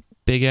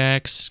 Big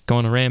axe, go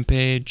on a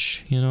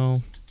rampage, you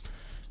know.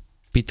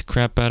 Beat the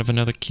crap out of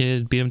another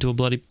kid, beat him to a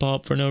bloody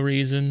pulp for no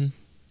reason.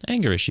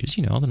 Anger issues,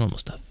 you know, all the normal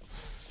stuff.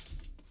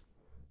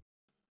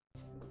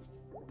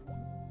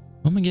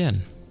 Home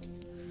again.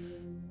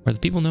 Where the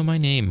people know my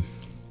name.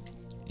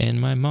 And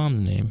my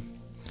mom's name.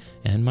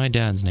 And my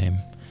dad's name.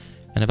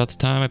 And about the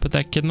time I put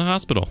that kid in the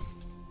hospital.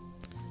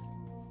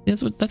 You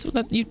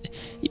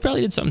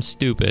probably did something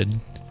stupid.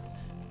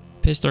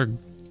 Pissed our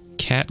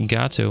cat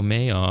Gato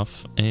May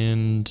off,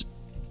 and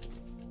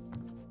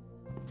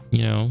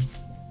you know,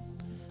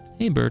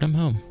 hey bird, I'm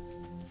home.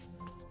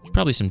 There's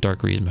probably some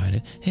dark reason behind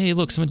it. Hey,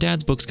 look, some of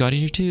Dad's books got in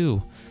here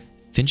too.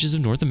 Finches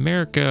of North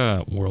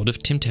America, World of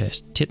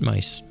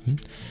Titmice,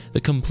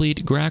 The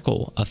Complete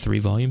Grackle, a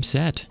 3-volume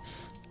set.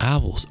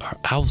 Owls are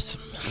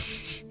awesome.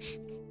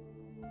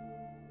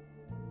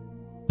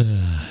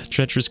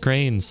 Treacherous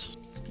Cranes.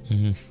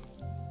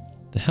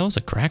 The hell's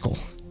a grackle?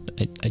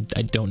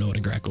 I don't know what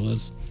a grackle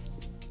is.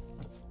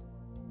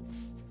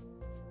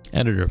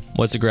 Editor,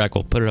 what's a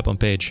grackle? Put it up on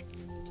page.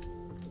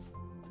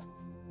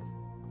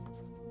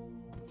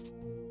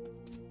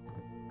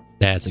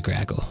 That's a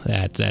grackle.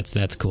 That's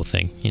a cool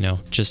thing, you know.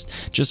 Just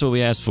what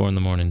we asked for in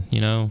the morning,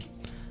 you know.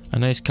 A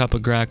nice cup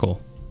of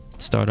grackle.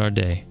 Start our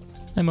day.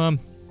 Hi, Mom.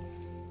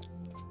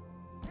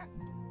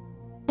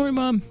 Morning,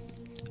 Mom.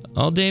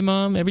 All day,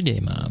 Mom. Every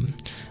day, Mom.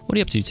 What are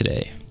you up to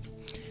today?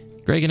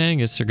 Greg and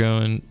Angus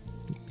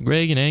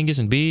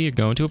and B are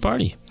going to a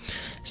party,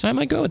 so I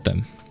might go with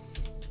them.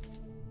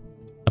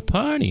 A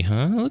party,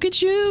 huh? Look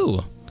at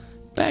you.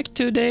 Back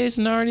 2 days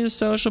and already the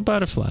social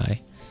butterfly.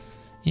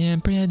 Yeah, I'm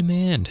pretty high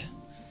demand.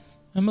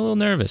 I'm a little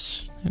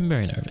nervous. I'm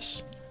very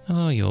nervous.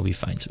 Oh, you'll be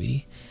fine,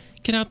 sweetie.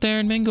 Get out there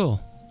and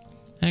mingle.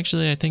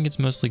 Actually, I think it's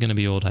mostly going to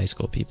be old high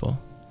school people.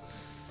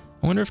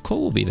 I wonder if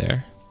Cole will be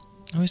there.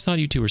 I always thought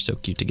you two were so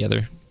cute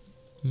together.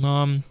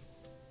 Mom.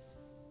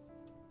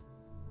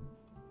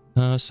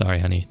 Oh, sorry,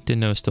 honey. Didn't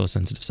know it's still a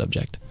sensitive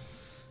subject.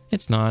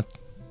 It's not.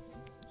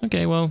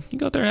 Okay, well, you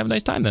go out there and have a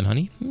nice time then,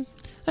 honey.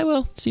 I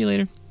will. See you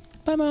later.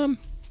 Bye, Mom.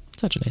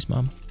 Such a nice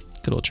mom.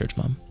 Good old church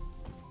mom.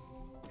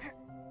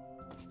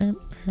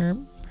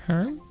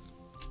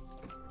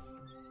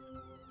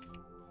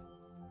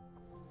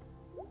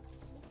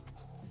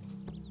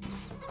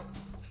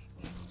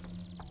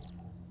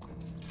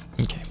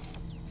 Okay.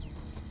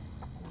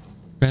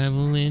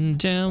 Traveling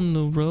down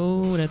the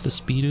road at the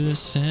speed of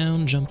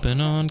sound,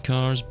 jumping on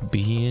cars,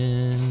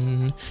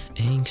 being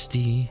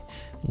angsty.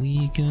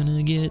 We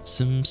gonna get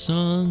some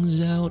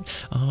songs out,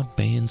 our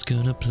band's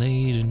gonna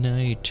play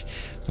tonight.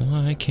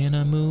 Why can't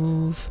I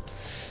move?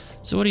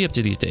 So what are you up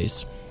to these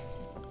days?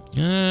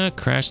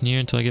 Crashing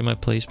here until I get my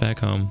place back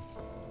home.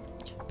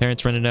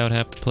 Parents rented out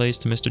half the place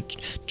to Mr.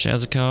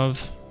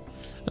 Chazikov.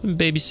 I've been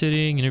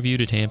babysitting,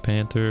 interviewed at Hand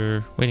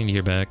Panther, waiting to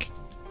hear back.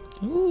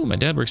 Ooh, my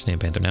dad works at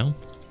Hand Panther now.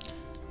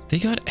 They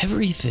got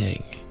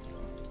everything.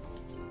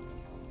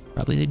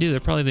 Probably they do. They're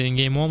probably the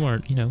in-game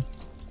Walmart, you know.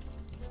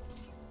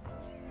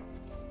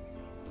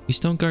 We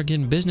still start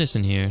getting business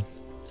in here.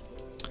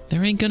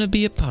 There ain't gonna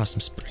be a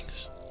Possum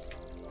Springs.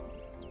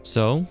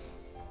 So,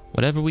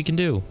 whatever we can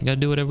do, we gotta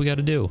do whatever we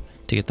gotta do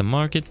to get the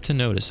market to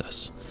notice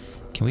us.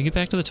 Can we get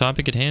back to the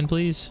topic at hand,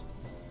 please?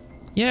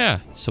 Yeah,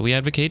 so we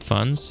advocate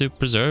funds to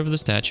preserve the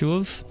statue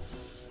of...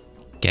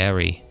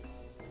 Gary.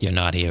 You're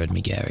not hearing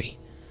me, Gary.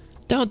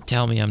 Don't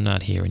tell me I'm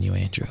not hearing you,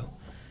 Andrew.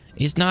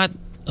 It's not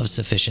of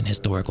sufficient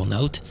historical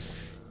note.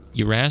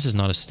 Your ass is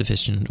not of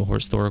sufficient or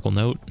historical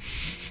note.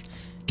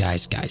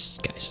 Guys, come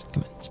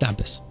on, stop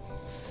this.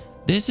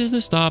 This is the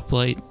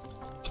stoplight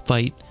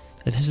fight.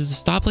 This is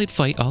the stoplight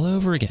fight all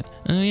over again.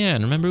 Oh yeah,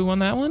 and remember who won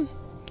that one?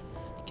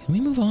 Can we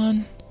move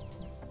on?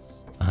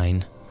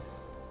 Fine.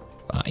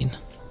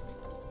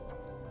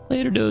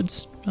 Later,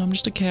 dudes. I'm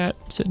just a cat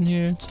sitting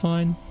here. It's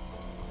fine.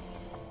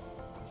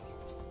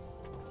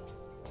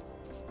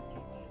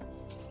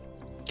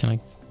 Can I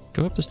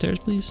go up the stairs,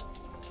 please?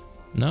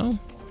 No?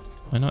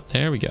 Why not?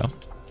 There we go.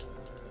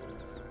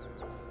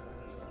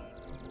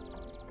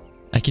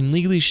 I can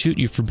legally shoot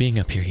you for being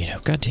up here, you know.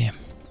 Goddamn.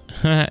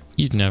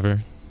 You'd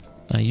never.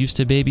 I used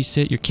to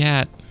babysit your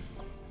cat.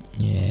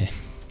 Yeah.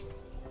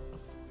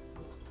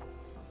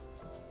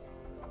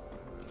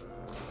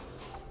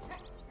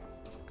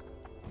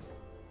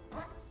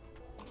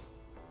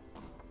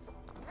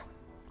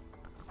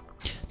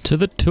 To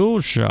the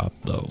tool shop,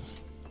 though.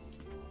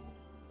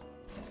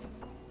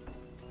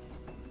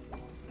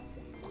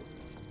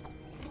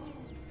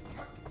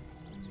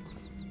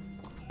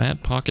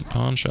 Fat Pocket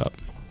Pawn Shop.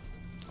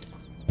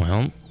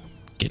 Well,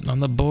 getting on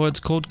the board's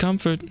cold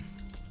comfort.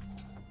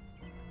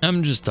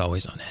 I'm just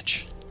always on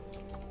edge.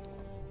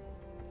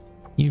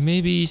 You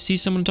maybe see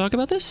someone talk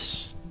about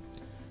this?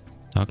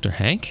 Dr.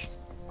 Hank?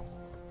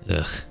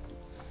 Ugh.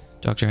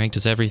 Dr. Hank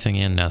does everything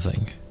and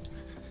nothing.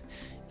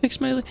 He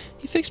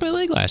fixed my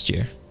leg last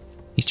year.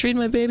 He's treating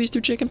my babies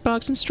through chicken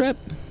pox and strep.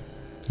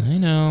 I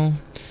know.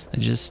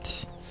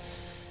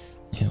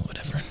 Yeah,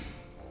 whatever.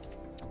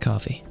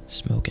 Coffee.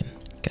 Smoking.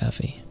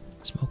 Coffee.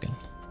 Smoking.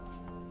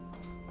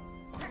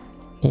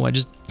 Oh, I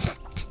just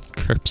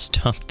curb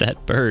stomped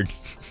that bird.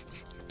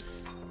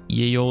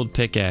 Ye old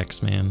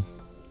pickaxe, man.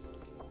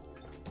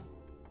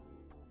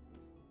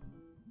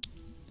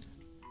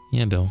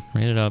 Yeah, Bill.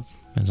 Rate it up.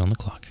 It's on the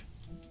clock.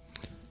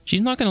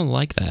 She's not gonna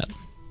like that.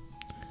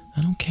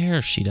 I don't care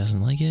if she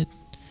doesn't like it.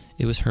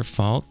 It was her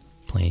fault,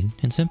 plain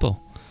and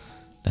simple.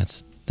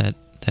 That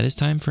is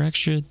time for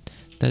extra.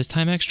 That is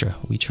time extra.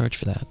 We charge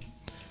for that.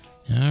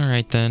 All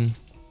right then.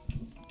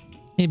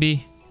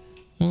 Maybe.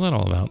 What was that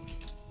all about?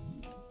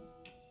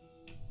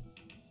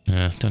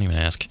 Don't even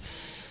ask.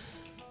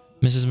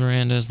 Mrs.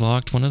 Miranda has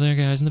locked one of their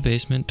guys in the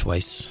basement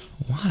twice.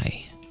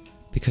 Why?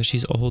 Because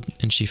she's old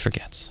and she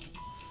forgets.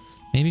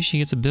 Maybe she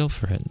gets a bill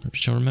for it.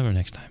 She'll remember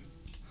next time.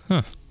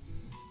 Huh.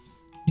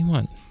 do you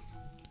want?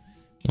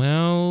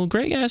 Well,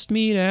 Greg asked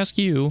me to ask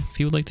you if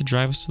he would like to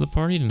drive us to the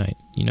party tonight.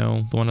 You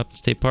know, the one up in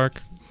State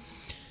Park?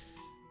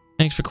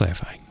 Thanks for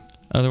clarifying.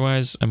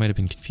 Otherwise, I might have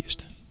been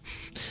confused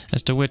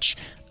as to which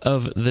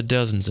of the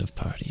dozens of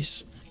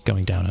parties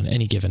going down on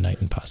any given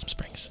night in Possum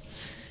Springs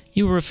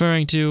you were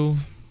referring to.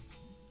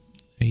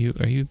 Are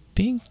you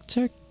being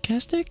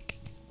sarcastic?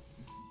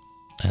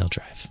 I'll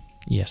drive.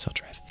 Yes, I'll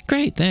drive.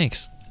 Great,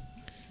 thanks.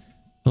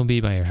 We'll be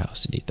by your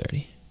house at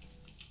 8:30.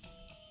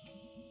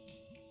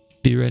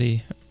 Be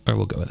ready, or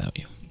we'll go without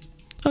you.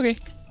 Okay.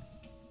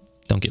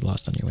 Don't get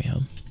lost on your way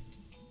home.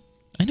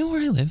 I know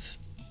where I live.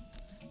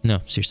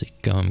 No, seriously,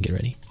 go home and get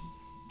ready.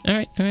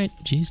 Alright.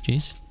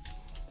 Jeez.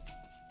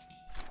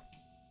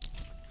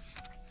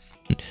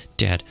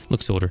 Dad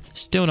looks older.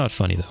 Still not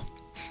funny, though.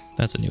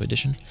 That's a new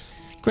addition.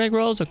 Greg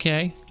Roll's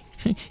okay.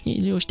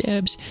 Little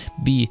stabs.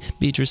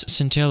 Beatrice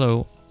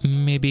Centello,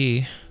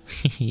 maybe.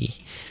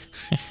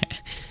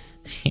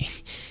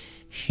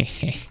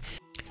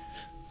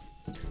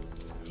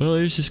 Well,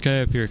 there's this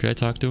guy up here. Can I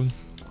talk to him?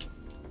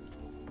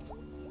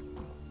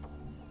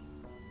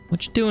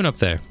 What you doing up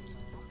there?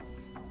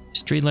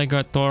 Street light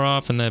got tore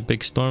off in that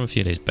big storm a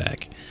few days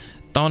back.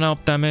 Don't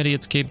help them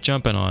idiots keep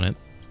jumping on it.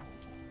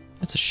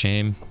 That's a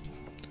shame.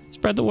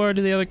 Spread the word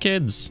to the other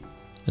kids.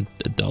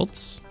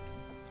 Adults?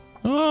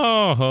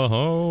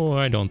 Oh,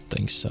 I don't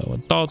think so.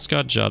 Adults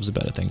got jobs and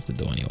better things to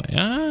do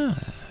anyway.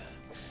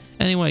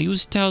 Anyway, you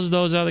tells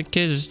those other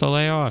kids to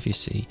lay off, you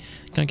see.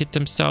 Gonna get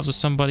themselves or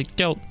somebody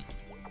killed.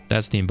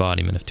 That's the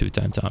embodiment of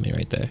two-time Tommy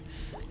right there.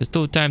 Because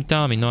two-time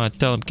Tommy know how to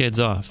tell them kids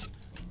off.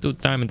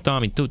 Two-time and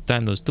Tommy,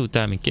 two-time those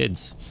two-timing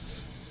kids.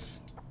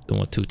 Doing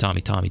what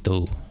two-Tommy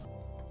do.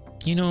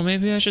 You know,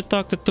 maybe I should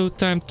talk to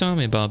two-time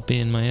Tommy about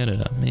being my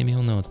editor. Maybe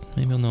he'll know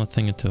a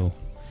thing or two.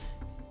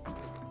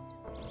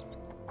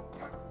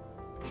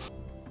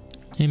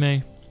 Hey,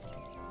 May.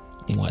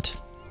 What?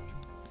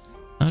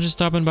 I was just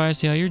stopping by to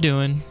see how you're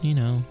doing. You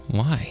know,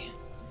 why?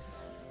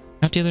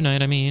 After the other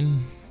night, I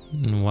mean,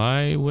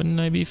 why wouldn't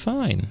I be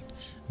fine?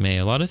 May,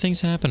 a lot of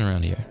things happen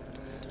around here.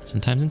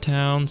 Sometimes in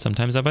town,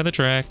 sometimes out by the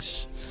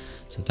tracks,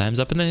 sometimes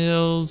up in the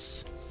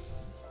hills.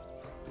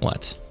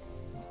 What?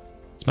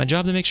 It's my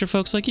job to make sure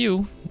folks like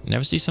you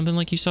never see something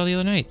like you saw the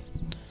other night.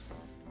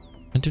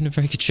 I'm doing a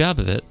very good job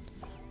of it.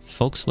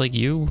 Folks like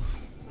you,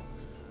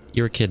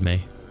 you're a kid,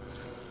 May,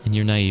 and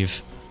you're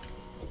naive,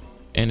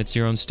 and it's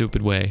your own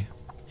stupid way,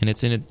 and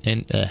it's in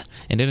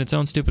its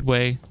own stupid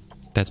way.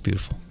 That's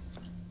beautiful,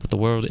 but the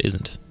world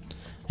isn't,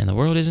 and the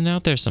world isn't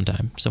out there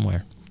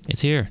somewhere.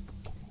 It's here.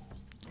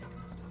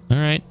 All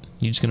right,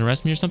 you just gonna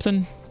arrest me or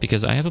something?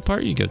 Because I have a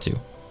party to go to.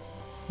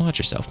 Watch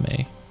yourself,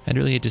 May. I'd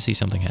really hate to see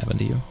something happen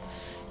to you.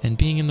 And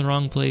being in the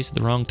wrong place at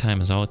the wrong time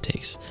is all it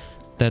takes.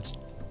 That's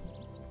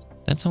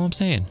all I'm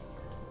saying.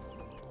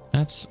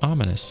 That's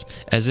ominous.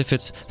 As if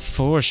it's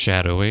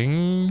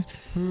foreshadowing.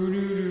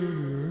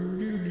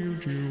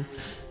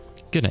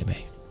 Good night,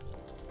 May.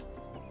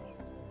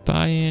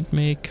 Bye, Aunt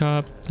May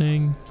Cop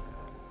thing.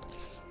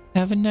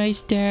 Have a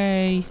nice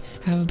day.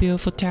 Have a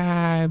beautiful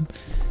time.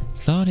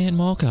 Thought Aunt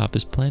Mall Cop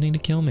is planning to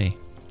kill me.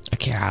 A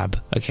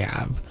cab.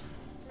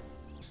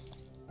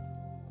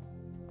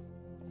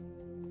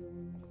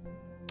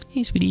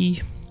 Hey,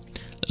 sweetie.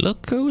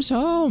 Look who's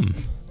home.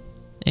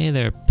 Hey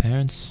there,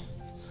 parents.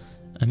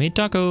 I made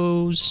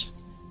tacos.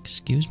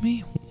 Excuse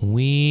me?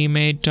 We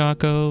made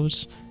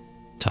tacos.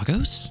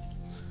 Tacos?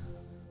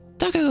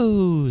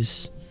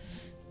 Tacos!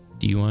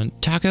 Do you want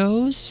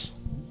tacos?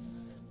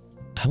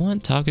 I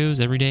want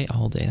tacos every day,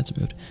 all day. That's a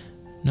mood.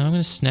 No, I'm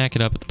gonna snack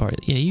it up at the party.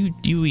 Yeah,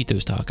 you eat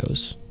those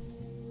tacos.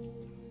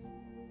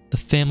 The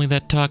family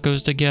that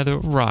tacos together,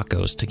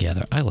 rockos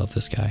together. I love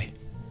this guy.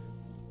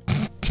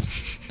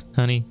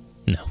 Honey,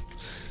 no.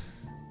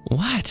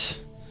 What?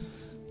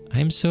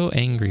 I'm so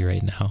angry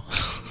right now.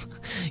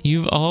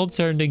 You've all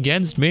turned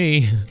against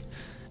me.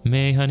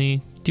 May,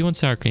 honey, do you want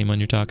sour cream on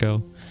your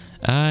taco?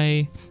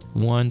 I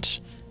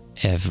want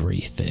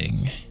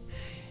everything.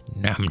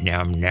 Nom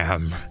nom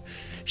nom.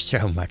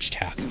 So much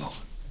taco.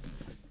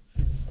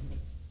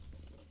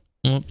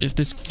 Well, if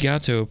this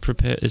gato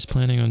is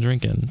planning on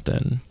drinking,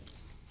 then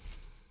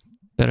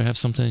better have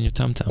something in your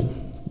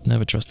tum-tum.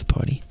 Never trust the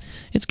party.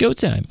 It's go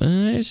time.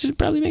 I should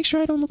probably make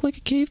sure I don't look like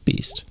a cave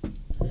beast.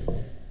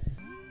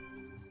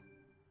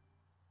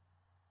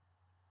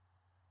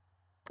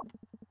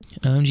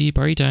 OMG,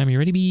 party time. You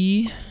ready,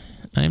 B?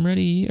 I'm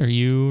ready. Are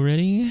you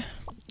ready?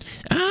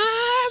 I'm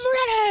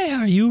ready!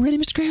 Are you ready,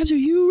 Mr. Krabs? Are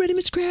you ready,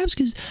 Mr. Krabs?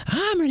 Because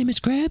I'm ready,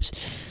 Mr. Krabs.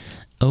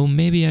 Oh,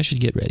 maybe I should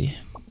get ready.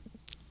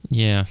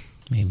 Yeah,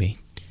 maybe.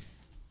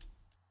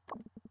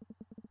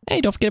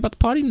 Hey, don't forget about the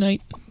party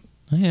tonight.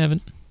 I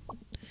haven't.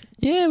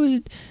 Yeah,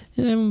 but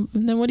then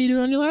what are you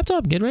doing on your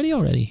laptop? Get ready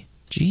already.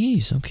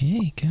 Jeez,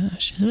 okay,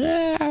 gosh.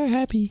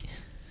 Happy.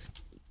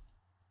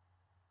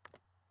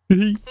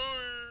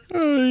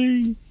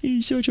 Hi,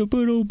 he's such a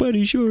good old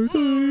Buddy Shark.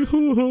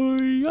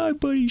 Hi, I'm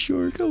Buddy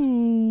Shark.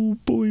 Oh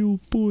boy, oh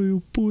boy,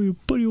 oh boy, oh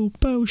buddy old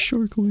pal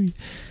Shark.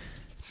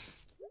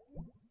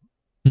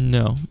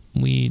 No,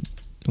 we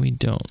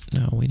don't.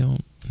 No, we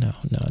don't.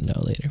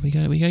 no, later. We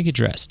gotta get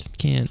dressed.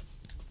 You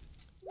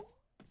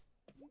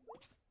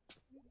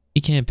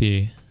can't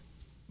be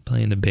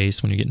playing the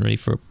bass when you're getting ready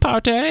for a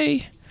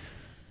party.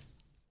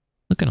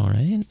 Looking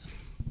alright.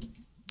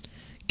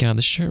 God,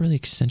 this shirt really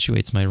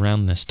accentuates my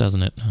roundness,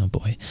 doesn't it? Oh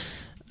boy.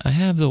 I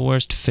have the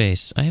worst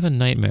face. I have a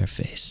nightmare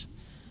face.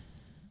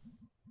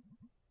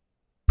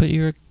 But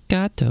you're a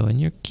gato,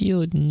 and you're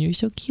cute, and you're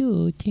so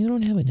cute. You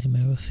don't have a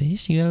nightmare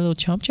face. You got a little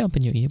chomp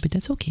in your ear, but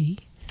that's okay.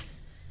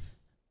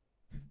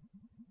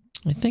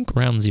 I think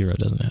round 0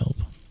 doesn't help.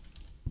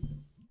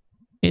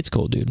 It's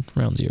cool, dude.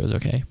 Round 0 is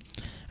okay.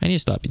 I need to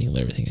stop eating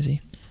everything I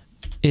see.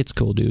 It's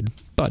cool, dude.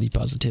 Body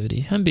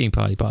positivity. I'm being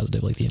body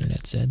positive, like the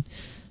internet said.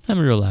 I'm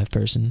a real live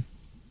person.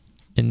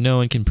 And no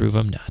one can prove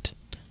I'm not.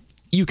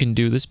 You can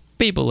do this.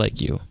 People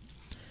like you.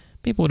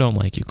 People don't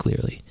like you,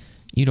 clearly.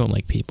 You don't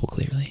like people,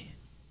 clearly.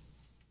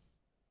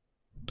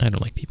 I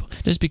don't like people.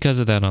 Just because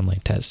of that online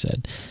test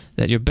said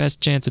that your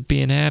best chance of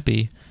being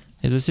happy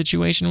is a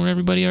situation where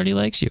everybody already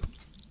likes you.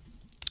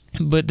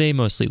 But they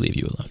mostly leave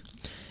you alone.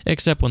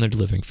 Except when they're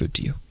delivering food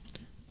to you.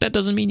 That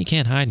doesn't mean you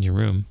can't hide in your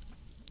room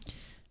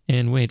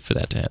and wait for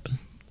that to happen.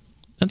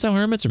 That's how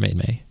hermits are made,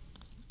 May.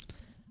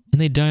 And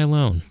they die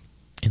alone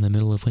in the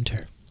middle of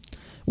winter,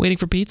 waiting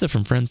for pizza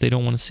from friends they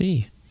don't want to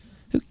see.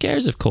 Who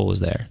cares if Cole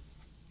is there?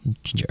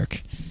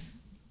 Jerk.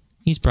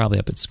 He's probably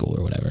up at school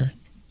or whatever.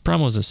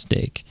 Prom was a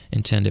steak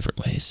in 10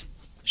 different ways.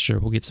 Sure,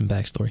 we'll get some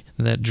backstory.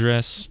 That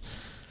dress,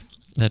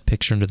 that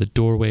picture under the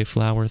doorway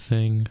flower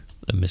thing,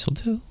 a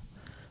mistletoe?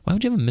 Why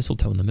would you have a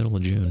mistletoe in the middle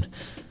of June?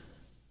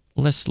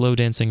 Less slow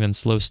dancing than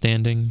slow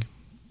standing.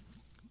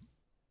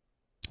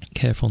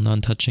 Careful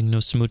non-touching, no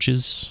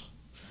smooches.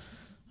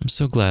 I'm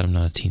so glad I'm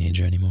not a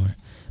teenager anymore.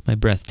 My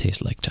breath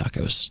tastes like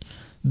tacos.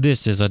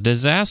 This is a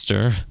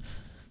disaster.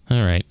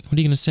 Alright, what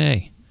are you going to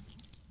say?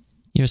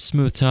 You're a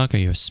smooth talker,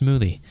 you're a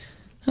smoothie.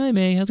 Hi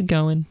May, how's it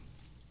going?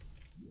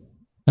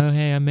 Oh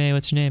hey, I'm May,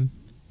 what's your name?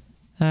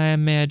 Hi,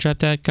 I'm May, I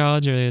dropped out of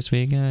college earlier this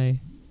week. Hi,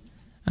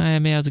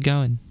 I'm May, how's it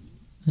going?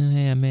 Oh,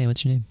 hey, I'm May,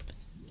 what's your name?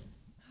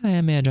 Hi,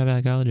 I'm May, I dropped out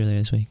of college earlier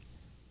this week.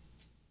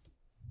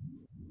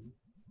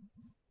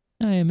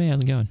 Hi, I'm May,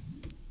 how's it going?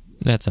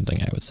 That's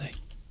something I would say.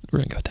 We're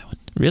gonna go with that one.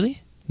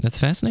 Really? That's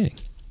fascinating.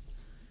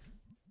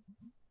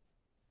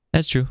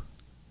 That's true.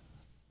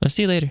 I'll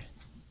see you later.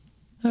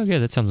 Oh good,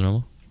 that sounds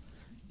normal.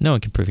 No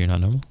one can prove you're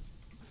not normal.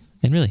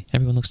 And really,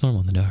 everyone looks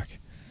normal in the dark.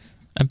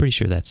 I'm pretty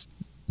sure that's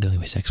the only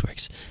way sex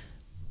works.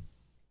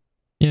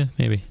 Yeah,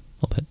 maybe.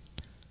 A little bit.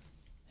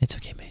 It's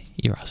okay, May.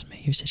 You're awesome,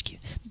 May. You're such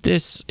cute.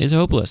 This is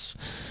hopeless.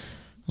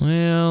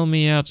 Well,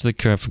 me out to the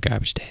curb for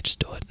garbage day. Just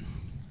do it.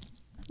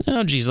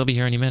 Oh, geez, I'll be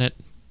here any minute.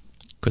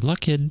 Good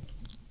luck, kid.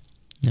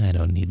 I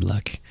don't need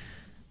luck.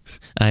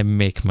 I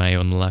make my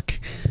own luck.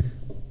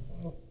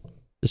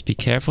 Just be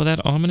careful of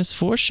that ominous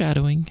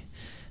foreshadowing.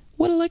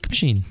 What a luck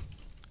machine.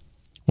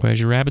 Where's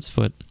your rabbit's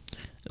foot?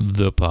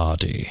 The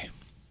party.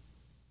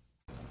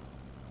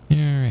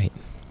 Alright.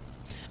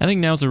 I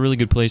think now's a really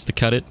good place to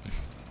cut it.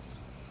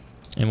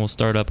 And we'll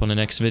start up on the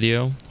next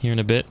video here in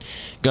a bit.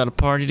 Got a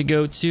party to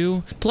go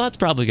to. Plot's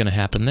probably going to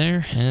happen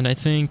there. And I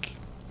think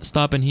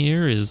stopping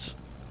here is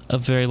a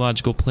very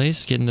logical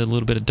place. Getting a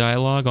little bit of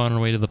dialogue on our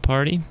way to the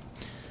party.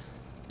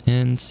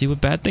 And see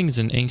what bad things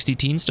and angsty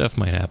teen stuff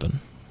might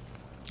happen.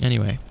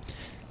 Anyway.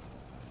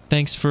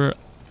 Thanks for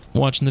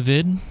watching the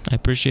vid. I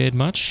appreciate it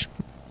much.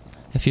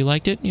 If you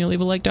liked it, leave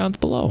a like down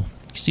below.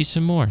 See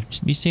some more.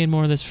 Just be seeing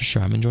more of this for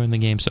sure. I'm enjoying the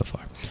game so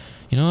far.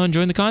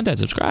 Enjoying the content.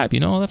 Subscribe.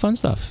 All that fun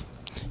stuff.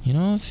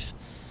 If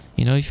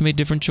you made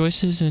different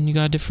choices and you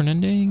got a different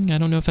ending, I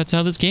don't know if that's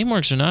how this game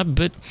works or not,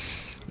 but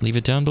leave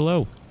it down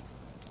below.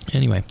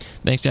 Anyway,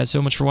 thanks guys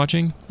so much for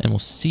watching, and we'll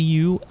see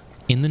you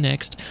in the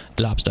next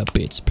Lobster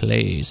Bits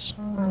Plays.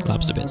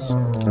 Lobster Bits.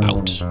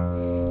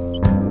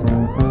 Out.